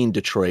to lean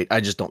Detroit.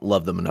 I just don't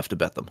love them enough to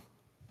bet them.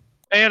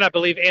 And I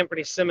believe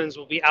Anthony Simmons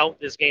will be out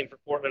this game for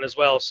Portland as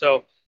well.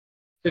 So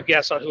good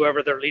guess on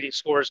whoever their leading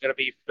scorer is going to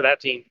be for that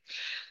team.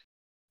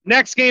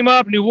 Next game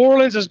up, New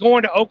Orleans is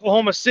going to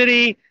Oklahoma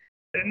City.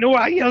 Look,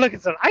 I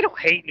don't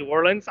hate New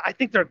Orleans. I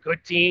think they're a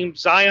good team.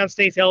 Zion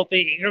stays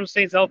healthy. Ingram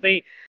stays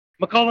healthy.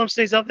 McCollum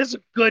stays healthy. This is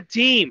a good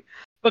team.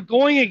 But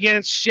going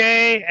against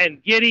Shea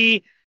and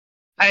Giddey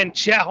and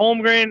Chet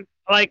Holmgren,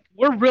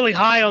 we're really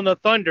high on the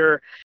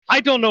Thunder. I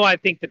don't know. I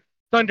think the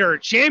Thunder are a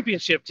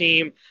championship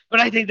team, but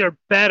I think they're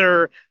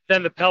better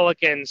than the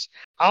Pelicans.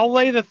 I'll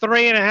lay the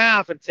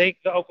 3.5 and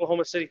take the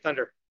Oklahoma City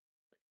Thunder.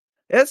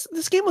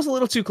 This game was a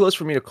little too close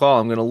for me to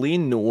call. I'm going to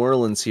lean New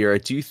Orleans here. I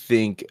do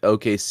think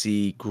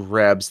OKC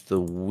grabs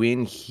the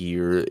win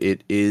here.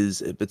 It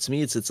is, but to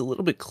me, it's a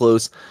little bit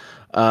close.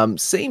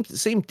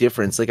 Same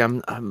difference. Like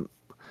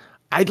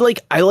I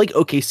like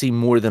OKC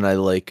more than I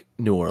like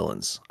New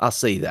Orleans. I'll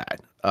say that.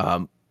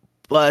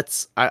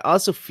 But I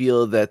also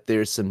feel that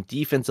there's some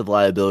defensive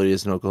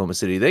liabilities in Oklahoma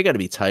City. They got to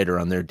be tighter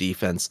on their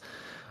defense.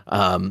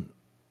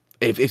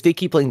 If they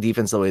keep playing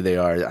defense the way they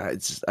are,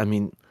 I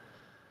mean,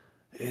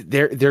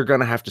 they're going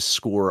to have to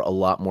score a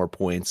lot more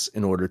points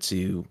in order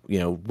to,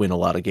 win a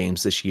lot of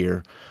games this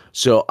year.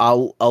 So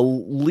I'll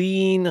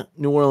lean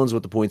New Orleans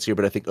with the points here,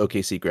 but I think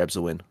OKC grabs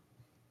the win.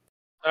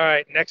 All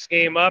right, next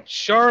game up,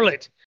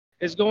 Charlotte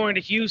is going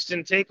to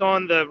Houston, take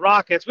on the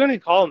Rockets. We don't even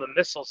call them the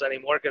Missiles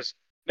anymore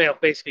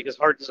basically because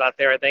Harden's not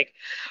there, I think.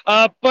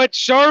 But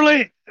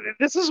Charlotte,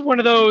 this is one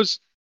of those,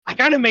 I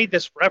kind of made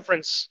this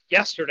reference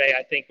yesterday,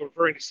 I think,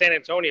 referring to San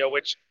Antonio,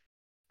 which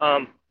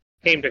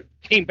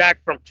came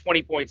back from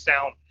 20 points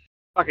down.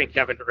 Fucking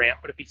Kevin Durant,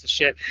 what a piece of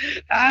shit.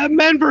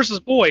 Men versus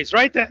boys,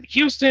 right? That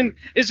Houston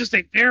is just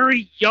a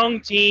very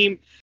young team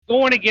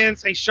going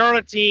against a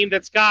Charlotte team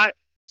that's got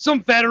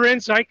some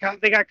veterans, right?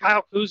 They got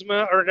Kyle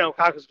Kuzma.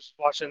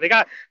 They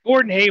got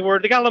Gordon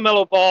Hayward. They got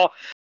LaMelo Ball.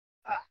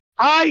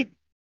 I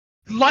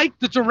like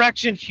the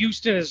direction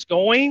Houston is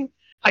going.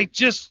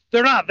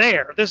 They're not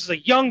there. This is a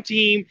young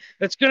team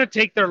that's going to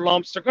take their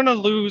lumps. They're going to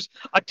lose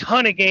a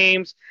ton of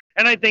games,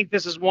 and I think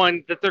this is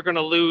one that they're going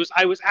to lose.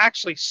 I was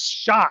actually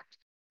shocked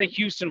that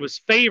Houston was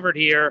favored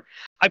here.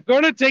 I'm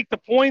going to take the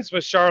points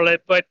with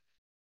Charlotte, but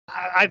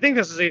I think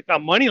this is a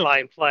money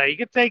line play. You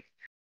could take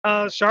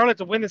Charlotte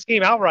to win this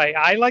game outright.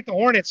 I like the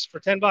Hornets for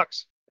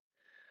 $10.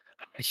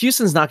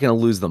 Houston's not going to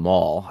lose them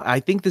all. I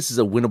think this is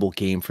a winnable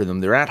game for them.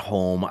 They're at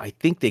home. I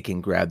think they can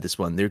grab this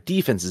one. Their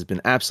defense has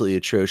been absolutely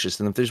atrocious.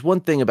 And if there's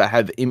one thing about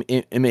having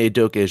Ime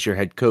Udoka as your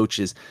head coach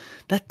is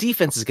that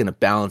defense is going to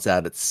balance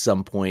out at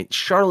some point.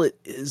 Charlotte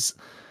is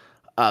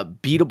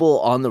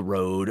beatable on the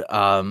road.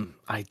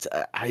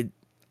 I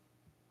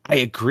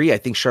agree. I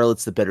think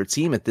Charlotte's the better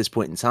team at this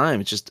point in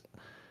time. It's just,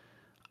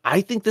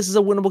 I think this is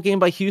a winnable game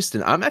by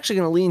Houston. I'm actually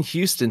going to lean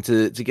Houston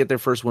to get their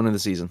first win of the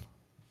season.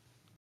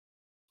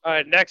 All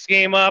right, next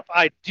game up.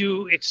 I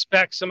do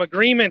expect some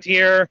agreement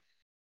here.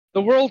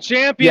 The world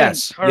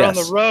champions are on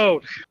the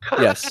road.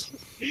 Yes.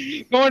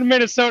 Going to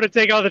Minnesota to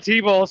take on the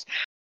T-Wolves.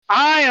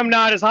 I am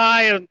not as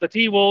high on the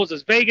T-Wolves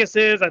as Vegas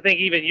is. I think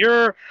even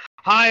you're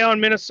high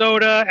on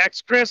Minnesota.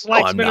 Chris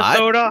likes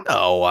Minnesota. Not.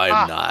 No,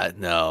 I'm not.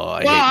 No,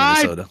 I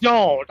hate Minnesota.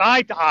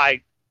 I don't.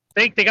 I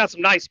think they got some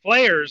nice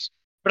players,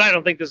 but I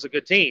don't think this is a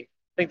good team.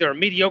 I think they're a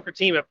mediocre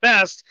team at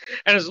best.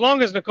 And as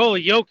long as Nikola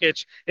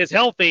Jokic is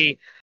healthy,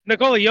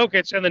 Nikola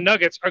Jokic and the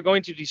Nuggets are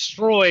going to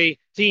destroy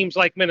teams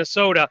like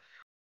Minnesota.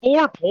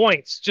 4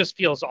 points just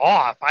feels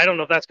off. I don't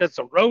know if that's because it's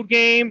a road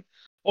game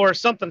or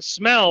something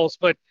smells,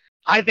 but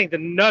I think the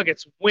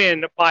Nuggets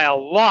win by a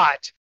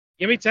lot.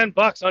 Give me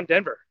 $10 on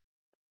Denver.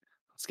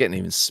 It's getting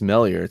even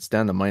smellier. It's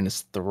down to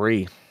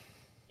 -3.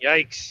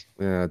 Yikes.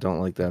 Yeah, I don't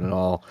like that at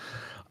all.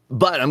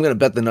 But I'm going to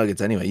bet the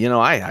Nuggets anyway.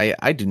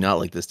 I do not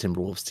like this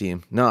Timberwolves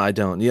team. No, I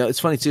don't. It's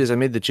funny too, is I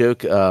made the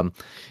joke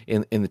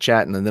in the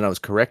chat and then I was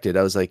corrected.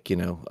 I was like,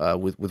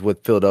 with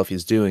what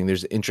Philadelphia's doing,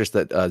 there's interest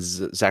that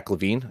Zach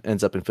LaVine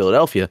ends up in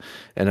Philadelphia.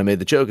 And I made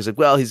the joke. It's like,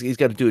 well, he's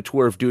got to do a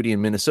tour of duty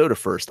in Minnesota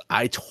first.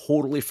 I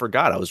totally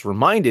forgot. I was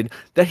reminded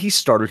that he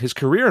started his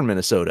career in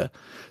Minnesota.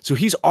 So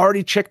he's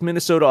already checked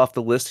Minnesota off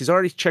the list. He's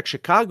already checked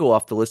Chicago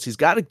off the list. He's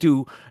got to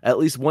do at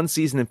least one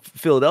season in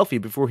Philadelphia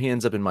before he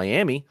ends up in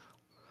Miami,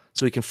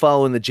 so he can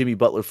follow in the Jimmy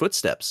Butler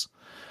footsteps.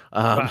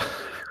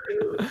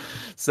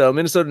 So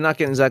Minnesota not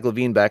getting Zach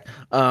LaVine back.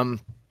 I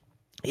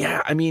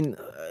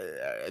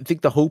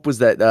think the hope was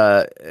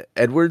that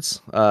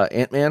Edwards,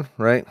 Ant-Man,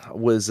 right,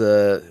 was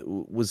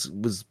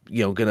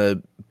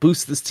gonna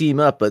boost this team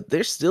up, but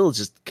they're still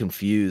just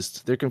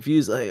confused. They're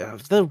confused.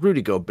 The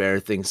Rudy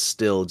Gobert thing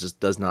still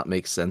just does not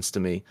make sense to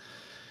me.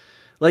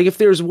 Like, if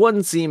there's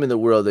one team in the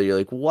world that you're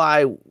like,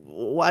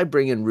 why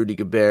bring in Rudy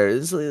Gobert?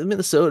 It's like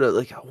Minnesota.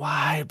 Like,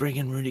 why bring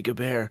in Rudy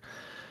Gobert?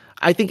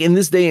 I think in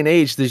this day and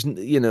age, there's,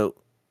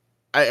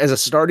 as a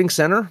starting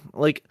center,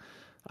 like,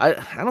 I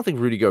don't think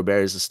Rudy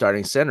Gobert is a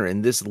starting center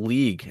in this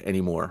league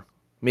anymore.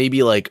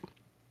 Maybe like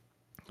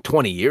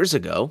 20 years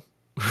ago,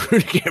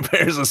 Rudy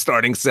Gobert is a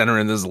starting center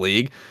in this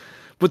league.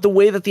 But the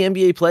way that the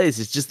NBA plays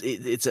is just,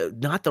 it's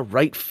not the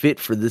right fit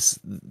for this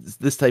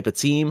type of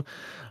team.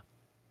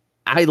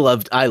 I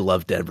love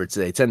Denver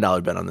today.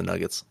 $10 bet on the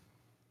Nuggets.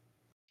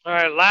 All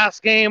right,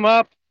 last game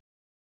up.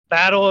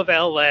 Battle of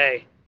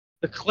LA.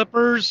 The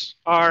Clippers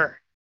are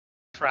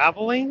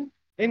traveling,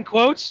 in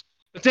quotes,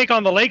 to take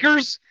on the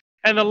Lakers,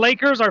 and the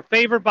Lakers are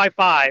favored by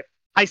 5.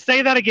 I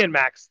say that again,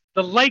 Max.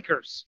 The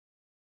Lakers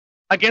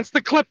against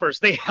the Clippers,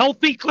 the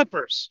healthy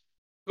Clippers,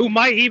 who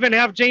might even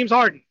have James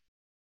Harden,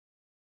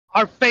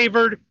 are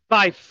favored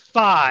by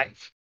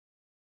 5.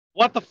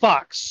 What the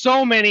fuck?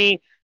 So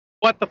many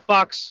what the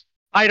fucks.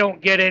 I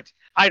don't get it.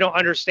 I don't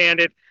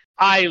understand it.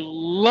 I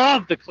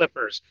love the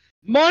Clippers.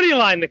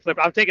 Moneyline the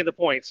Clippers. I'm taking the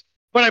points.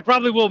 but I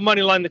probably will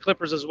moneyline the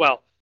Clippers as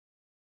well.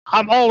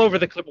 I'm all over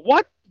the Clippers.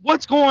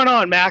 What's going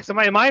on, Max? Am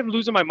I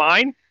losing my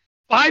mind?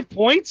 5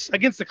 points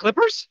against the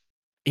Clippers?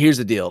 Here's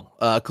the deal.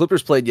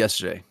 Clippers played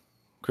yesterday,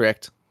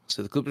 correct?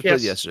 So the Clippers played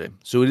Yes. yesterday.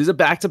 So it is a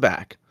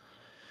back-to-back.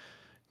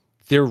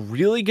 They're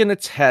really going to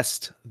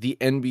test the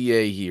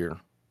NBA here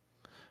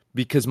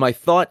because my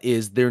thought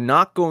is they're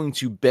not going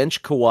to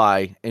bench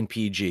Kawhi and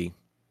PG.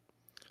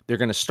 They're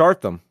going to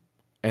start them,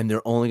 and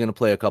they're only going to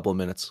play a couple of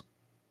minutes.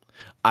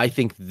 I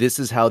think this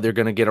is how they're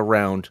going to get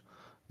around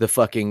the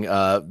fucking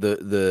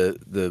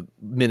the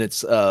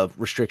minutes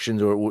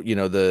restrictions or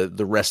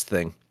the rest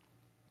thing.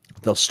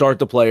 They'll start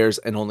the players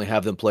and only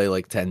have them play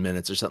like 10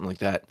 minutes or something like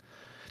that.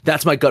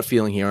 That's my gut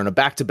feeling here. On a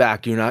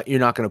back-to-back, you're not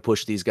going to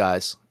push these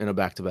guys in a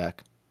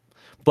back-to-back.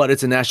 But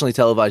it's a nationally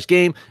televised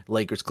game,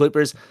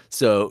 Lakers-Clippers.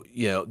 So,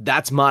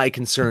 that's my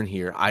concern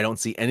here. I don't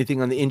see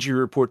anything on the injury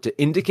report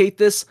to indicate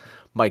this.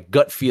 My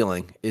gut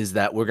feeling is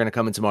that we're going to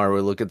come in tomorrow,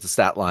 we'll look at the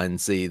stat line and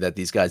see that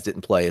these guys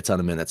didn't play a ton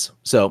of minutes.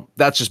 So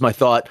that's just my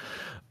thought.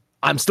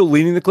 I'm still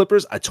leaning the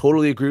Clippers. I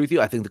totally agree with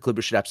you. I think the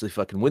Clippers should absolutely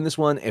fucking win this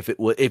one.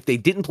 If they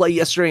didn't play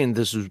yesterday and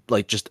this was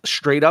like just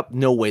straight up,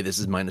 no way this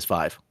is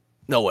 -5.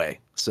 No way.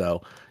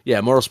 So, yeah,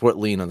 moral sport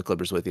lean on the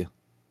Clippers with you.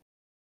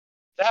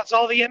 That's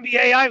all the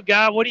NBA I've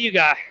got. What do you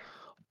got?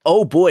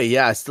 Oh boy,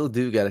 yeah, I still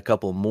do got a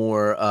couple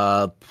more.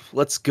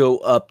 Let's go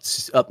up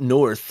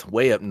north,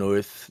 way up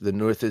north, the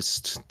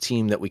northest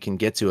team that we can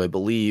get to, I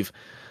believe.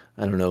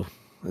 I don't know.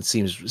 It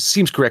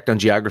seems correct on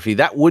geography.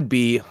 That would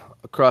be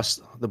across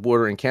the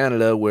border in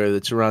Canada, where the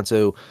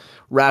Toronto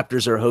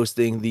Raptors are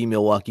hosting the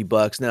Milwaukee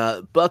Bucks.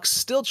 Now, Bucks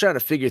still trying to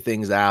figure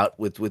things out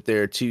with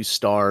their two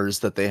stars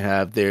that they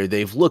have there.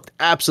 They've looked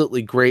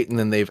absolutely great, and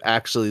then they've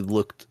actually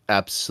looked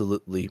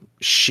absolutely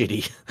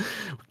shitty,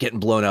 getting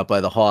blown out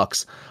by the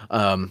Hawks.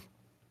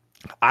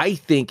 I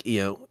think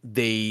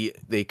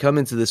they come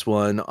into this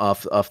one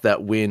off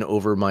that win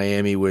over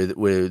Miami,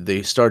 where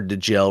they started to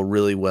gel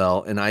really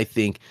well, and I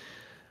think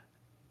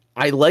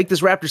I like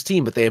this Raptors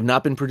team, but they have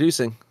not been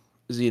producing.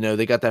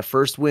 They got that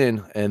first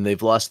win, and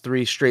they've lost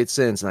 3 straight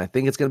since, and I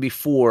think it's going to be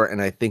 4,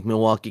 and I think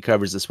Milwaukee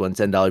covers this one.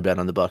 $10 bet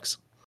on the Bucks.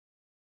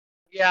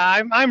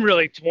 Yeah, I'm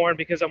really torn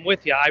because I'm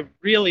with you. I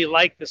really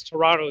like this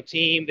Toronto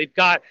team. They've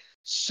got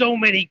so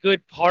many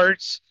good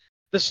parts.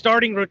 The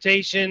starting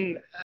rotation,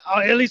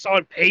 at least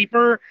on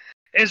paper,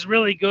 is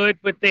really good,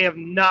 but they have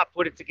not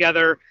put it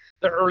together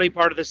the early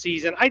part of the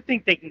season. I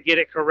think they can get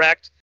it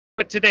correct,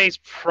 but today's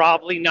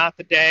probably not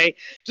the day.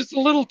 Just a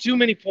little too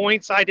many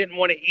points I didn't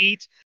want to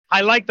eat. I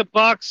like the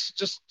Bucks,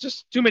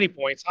 just too many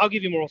points. I'll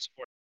give you moral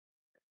support.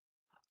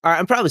 All right,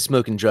 I'm probably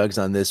smoking drugs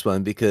on this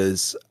one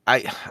because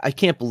I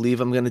can't believe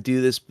I'm going to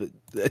do this, but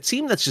a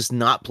team that's just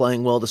not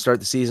playing well to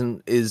start the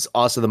season is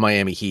also the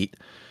Miami Heat.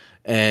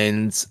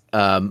 And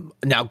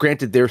now,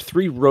 granted, there are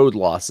 3 road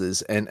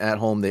losses, and at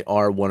home they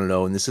are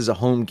 1-0, and this is a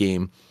home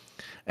game.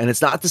 And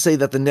it's not to say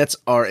that the Nets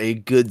are a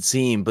good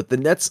team, but the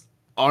Nets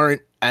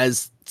aren't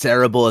as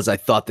terrible as I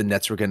thought the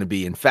Nets were going to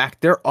be. In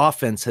fact, their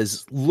offense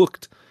has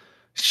looked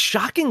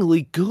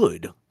shockingly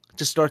good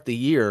to start the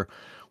year,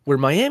 where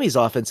Miami's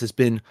offense has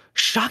been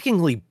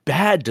shockingly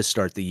bad to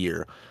start the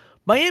year.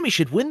 Miami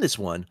should win this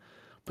one,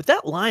 but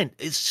that line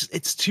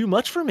it's too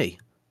much for me.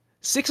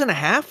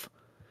 6.5,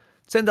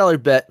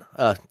 $10 bet.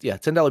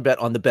 $10 bet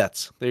on the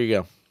bets. There you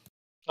go.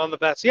 On the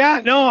bets,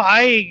 yeah. No,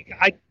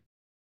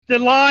 the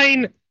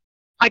line.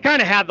 I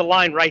kind of had the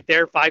line right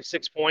there,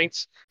 5-6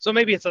 points. So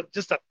maybe it's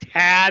just a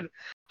tad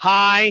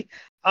high,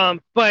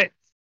 but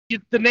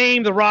the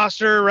name, the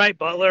roster, right?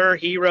 Butler,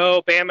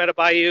 Hero, Bam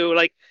Adebayo,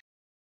 like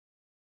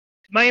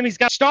Miami's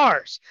got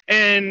stars,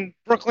 and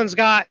Brooklyn's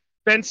got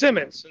Ben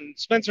Simmons and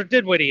Spencer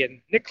Dinwiddie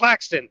and Nick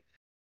Claxton,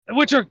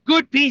 which are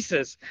good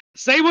pieces.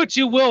 Say what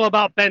you will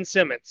about Ben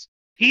Simmons.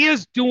 He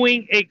is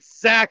doing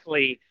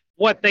exactly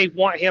what they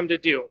want him to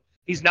do.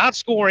 He's not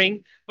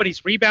scoring, but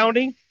he's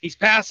rebounding, he's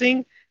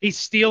passing, he's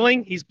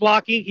stealing, he's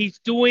blocking, he's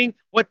doing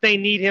what they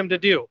need him to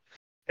do.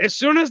 As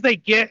soon as they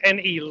get an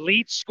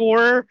elite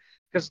scorer,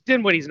 because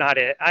Dinwiddie's not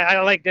it. I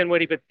like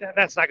Dinwiddie, but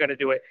that's not going to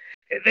do it.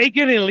 If they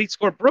get an elite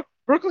scorer,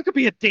 Brooklyn could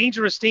be a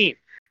dangerous team.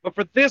 But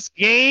for this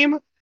game,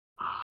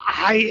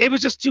 it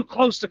was just too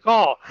close to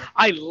call.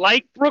 I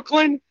like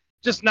Brooklyn,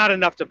 just not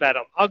enough to bet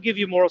them. I'll give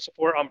you moral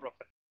support on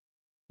Brooklyn.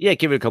 Yeah,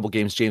 give it a couple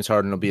games. James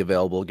Harden will be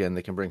available again.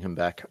 They can bring him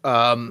back.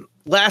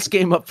 Last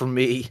game up for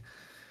me.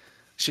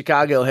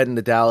 Chicago heading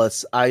to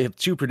Dallas. I have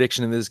 2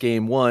 predictions in this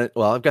game.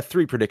 I've got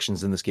 3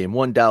 predictions in this game.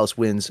 1, Dallas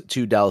wins.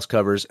 2, Dallas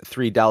covers.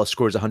 3, Dallas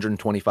scores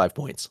 125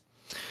 points.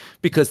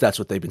 Because that's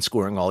what they've been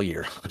scoring all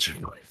year.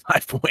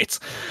 125 points.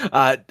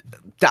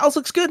 Dallas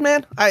looks good,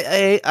 man.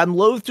 I'm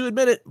loath to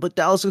admit it, but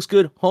Dallas looks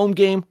good. Home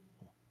game.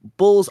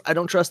 Bulls, I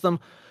don't trust them.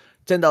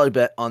 $10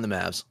 bet on the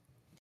Mavs.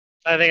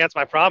 I think that's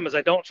my problem is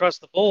I don't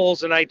trust the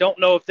Bulls, and I don't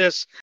know if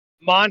this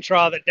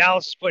mantra that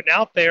Dallas is putting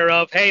out there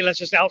of, hey, let's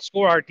just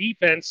outscore our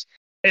defense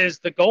is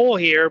the goal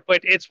here, but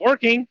it's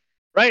working,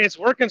 right? It's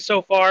working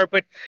so far,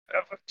 but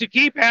to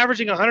keep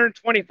averaging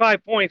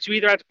 125 points, you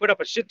either have to put up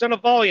a shit ton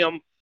of volume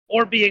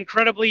or be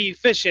incredibly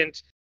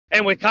efficient.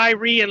 And with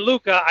Kyrie and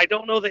Luka, I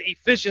don't know that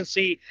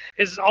efficiency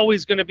is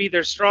always going to be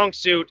their strong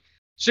suit.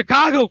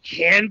 Chicago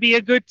can be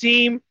a good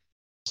team.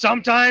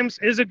 Sometimes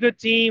is a good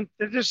team.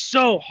 They're just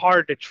so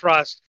hard to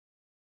trust.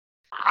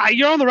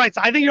 You're on the right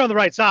side. I think you're on the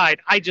right side.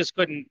 I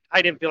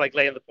didn't feel like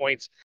laying the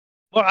points.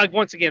 Well,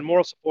 once again,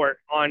 moral support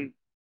on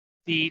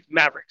the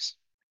Mavericks.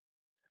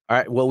 All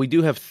right. Well, we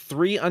do have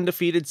 3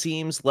 undefeated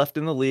teams left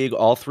in the league,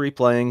 all 3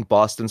 playing.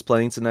 Boston's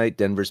playing tonight,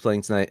 Denver's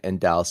playing tonight, and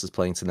Dallas is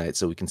playing tonight.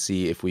 So we can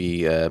see if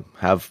we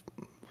have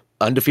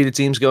undefeated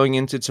teams going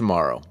into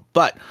tomorrow.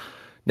 But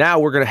now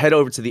we're going to head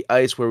over to the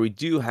ice where we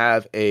do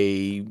have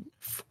a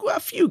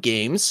few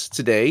games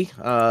today.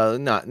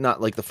 Not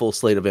like the full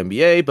slate of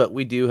NBA, but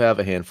we do have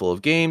a handful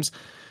of games.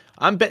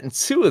 I'm betting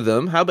 2 of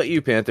them. How about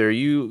you, Panther?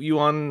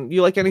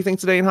 You like anything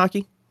today in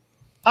hockey?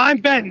 I'm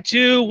betting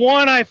 2.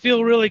 One I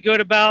feel really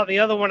good about. The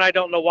other one I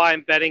don't know why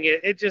I'm betting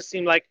it. It just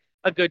seemed like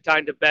a good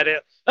time to bet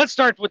it. Let's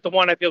start with the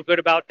one I feel good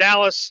about.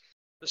 Dallas.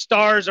 The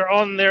Stars are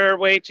on their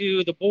way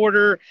to the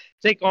border,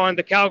 take on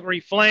the Calgary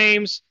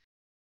Flames.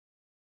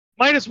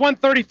 Minus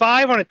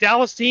 135 on a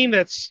Dallas team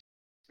that's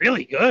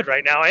really good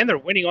right now, and they're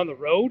winning on the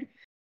road.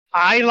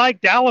 I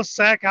like Dallas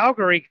at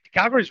Calgary.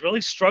 Calgary's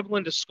really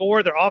struggling to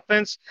score. Their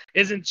offense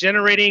isn't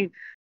generating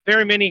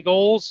very many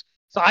goals.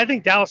 So I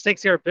think Dallas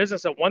takes care of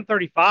business at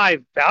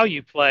 135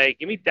 value play.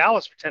 Give me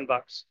Dallas for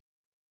 $10.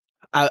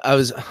 I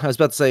was about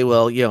to say,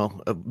 well,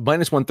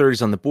 minus 130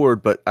 is on the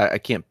board, but I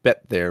can't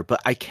bet there.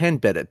 But I can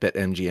bet at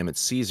BetMGM at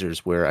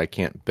Caesars where I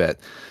can't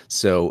bet.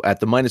 So at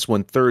the minus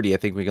 130, I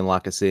think we can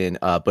lock us in.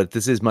 But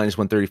this is minus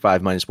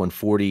 135, minus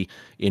 140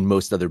 in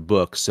most other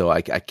books. So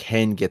I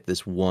can get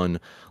this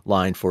one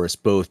line for us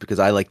both because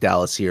I like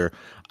Dallas here.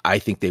 I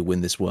think they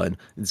win this one.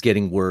 It's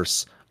getting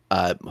worse.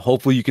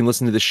 Hopefully you can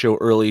listen to the show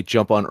early,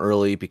 jump on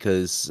early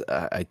because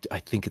I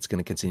think it's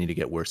going to continue to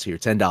get worse here.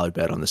 $10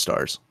 bet on the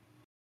Stars.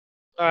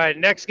 All right,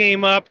 next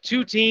game up.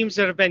 2 teams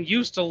that have been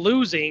used to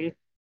losing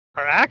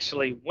are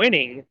actually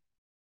winning.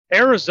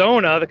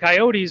 Arizona, the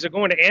Coyotes, are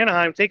going to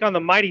Anaheim, take on the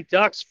Mighty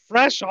Ducks,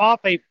 fresh off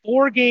a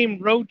 4-game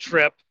road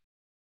trip,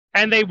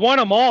 and they won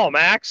them all,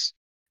 Max.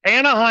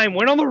 Anaheim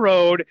went on the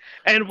road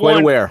and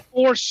won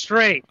 4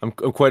 straight. I'm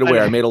quite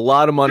aware. I made a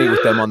lot of money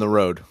with them on the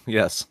road.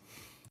 Yes.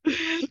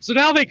 So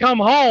now they come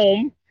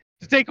home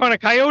to take on a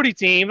Coyote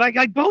team.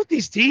 Like both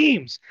these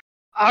teams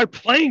are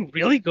playing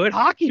really good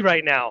hockey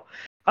right now.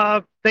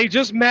 They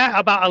just met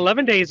about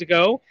 11 days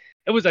ago.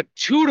 It was a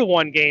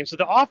 2-1 game, so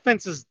the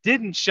offenses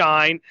didn't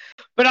shine.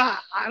 But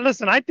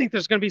listen, I think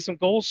there's going to be some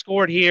goals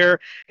scored here.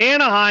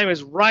 Anaheim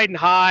is riding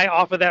high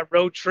off of that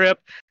road trip.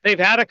 They've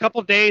had a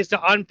couple days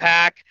to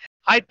unpack.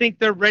 I think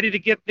they're ready to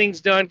get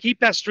things done,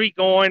 keep that streak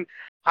going.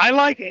 I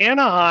like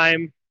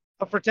Anaheim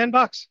for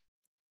 $10.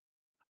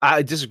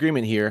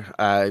 Disagreement here.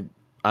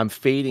 I'm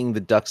fading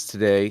the Ducks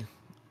today.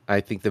 I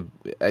think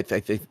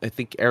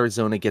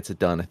Arizona gets it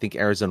done. I think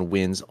Arizona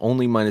wins.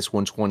 Only minus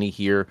 120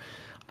 here.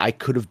 I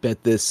could have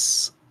bet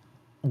this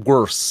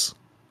worse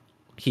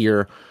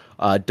here.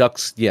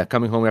 Ducks,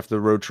 coming home after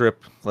the road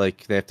trip,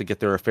 like they have to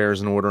get their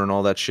affairs in order and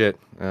all that shit.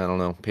 I don't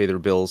know, pay their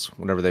bills,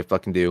 whatever they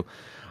fucking do.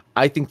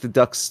 I think the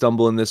Ducks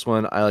stumble in this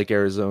one. I like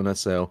Arizona,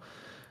 so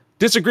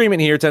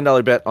disagreement here.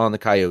 $10 bet on the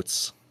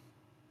Coyotes.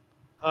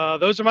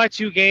 Those are my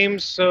 2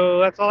 games, so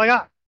that's all I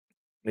got.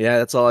 Yeah,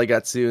 that's all I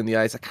got too in the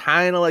ice. I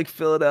kind of like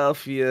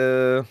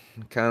Philadelphia,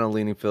 kind of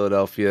leaning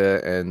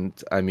Philadelphia, and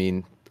I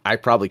mean, I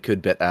probably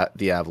could bet at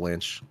the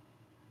Avalanche.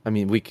 I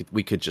mean, we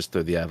could just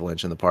throw the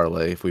Avalanche in the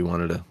parlay if we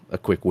wanted a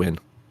quick win.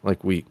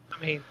 Like we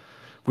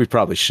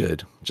probably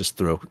should just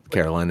throw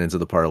Carolina into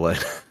the parlay.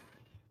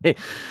 Hey,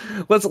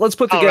 let's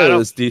put together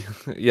this.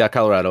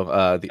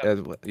 Colorado.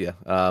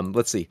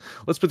 Let's see.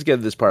 Let's put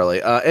together this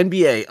parlay.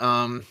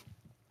 NBA.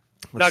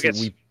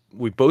 Nuggets.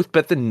 We both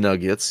bet the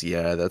Nuggets.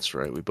 Yeah, that's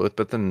right. We both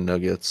bet the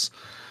Nuggets.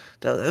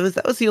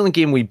 That was the only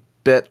game we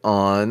bet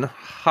on.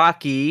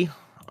 Hockey.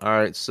 All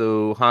right,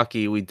 so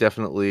hockey, we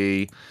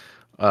definitely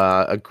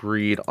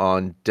agreed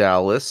on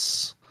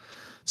Dallas.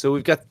 So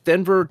we've got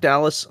Denver,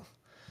 Dallas.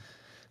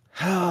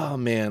 Oh,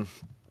 man.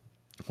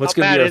 What's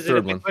going to be our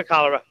third one?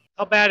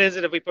 How bad is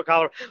it if we put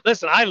Colorado?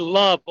 Listen, I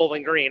love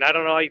Bowling Green. I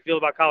don't know how you feel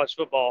about college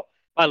football.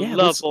 I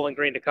love Bowling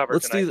Green to cover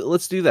tonight.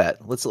 Let's do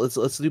that.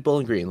 Let's do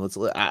Bowling Green.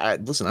 Listen,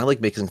 I like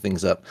mixing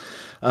things up.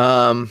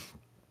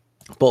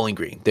 Bowling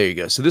Green. There you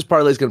go. So this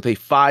parlay is going to pay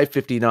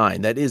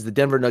 $5.59. That is the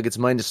Denver Nuggets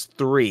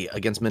 -3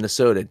 against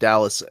Minnesota.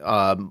 Dallas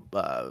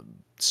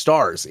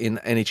Stars in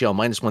NHL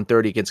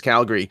 -130 against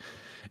Calgary,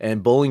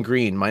 and Bowling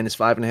Green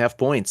 -5.5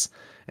 points.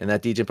 And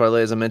that DJ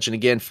parlay, as I mentioned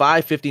again,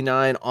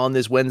 $5.59 on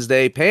this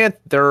Wednesday.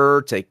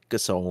 Panther, take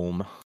us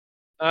home.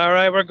 All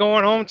right, we're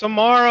going home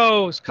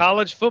tomorrow. It's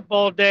college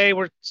football day.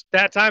 We're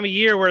that time of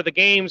year where the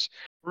games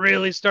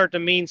really start to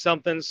mean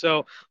something.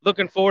 So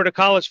looking forward to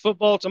college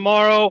football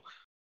tomorrow.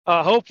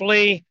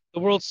 Hopefully the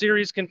World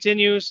Series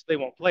continues. They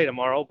won't play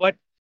tomorrow, but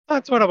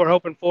that's what we're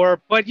hoping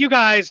for. But you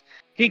guys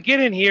can get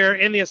in here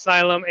in the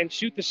asylum and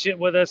shoot the shit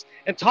with us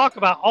and talk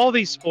about all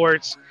these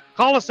sports.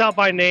 Call us out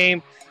by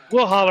name.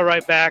 We'll holler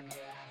right back.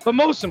 But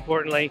most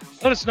importantly,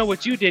 let us know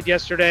what you did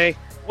yesterday.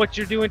 what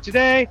you're doing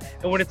today,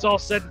 and when it's all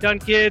said and done,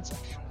 kids,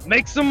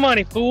 make some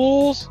money,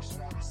 fools.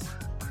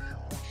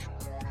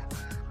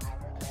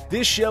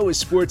 This show is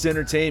sports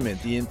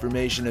entertainment. The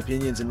information,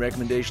 opinions, and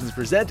recommendations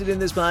presented in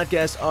this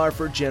podcast are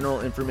for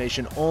general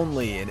information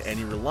only, and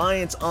any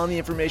reliance on the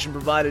information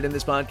provided in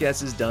this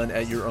podcast is done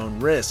at your own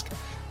risk.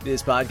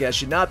 This podcast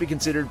should not be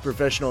considered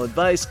professional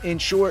advice. In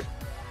short,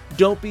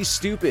 don't be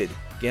stupid.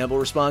 Gamble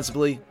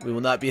responsibly. We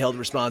will not be held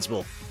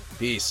responsible.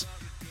 Peace.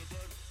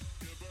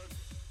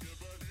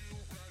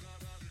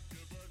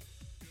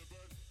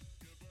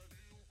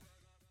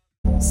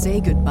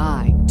 Say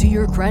goodbye to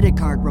your credit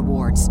card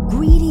rewards.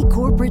 Greedy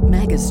corporate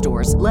mega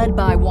stores, led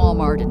by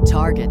Walmart and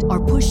Target,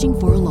 are pushing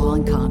for a law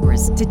in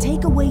Congress to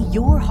take away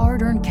your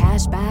hard-earned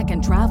cash back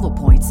and travel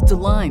points to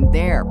line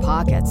their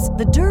pockets.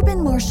 The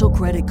Durbin-Marshall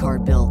credit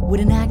card bill would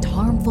enact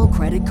harmful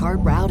credit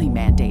card routing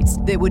mandates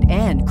that would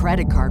end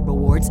credit card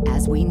rewards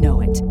as we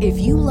know it. If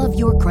you love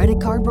your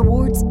credit card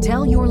rewards,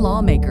 tell your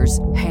lawmakers,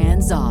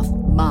 hands off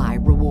my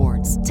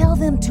rewards. Tell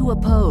them to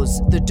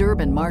oppose the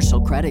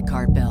Durbin-Marshall credit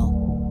card bill.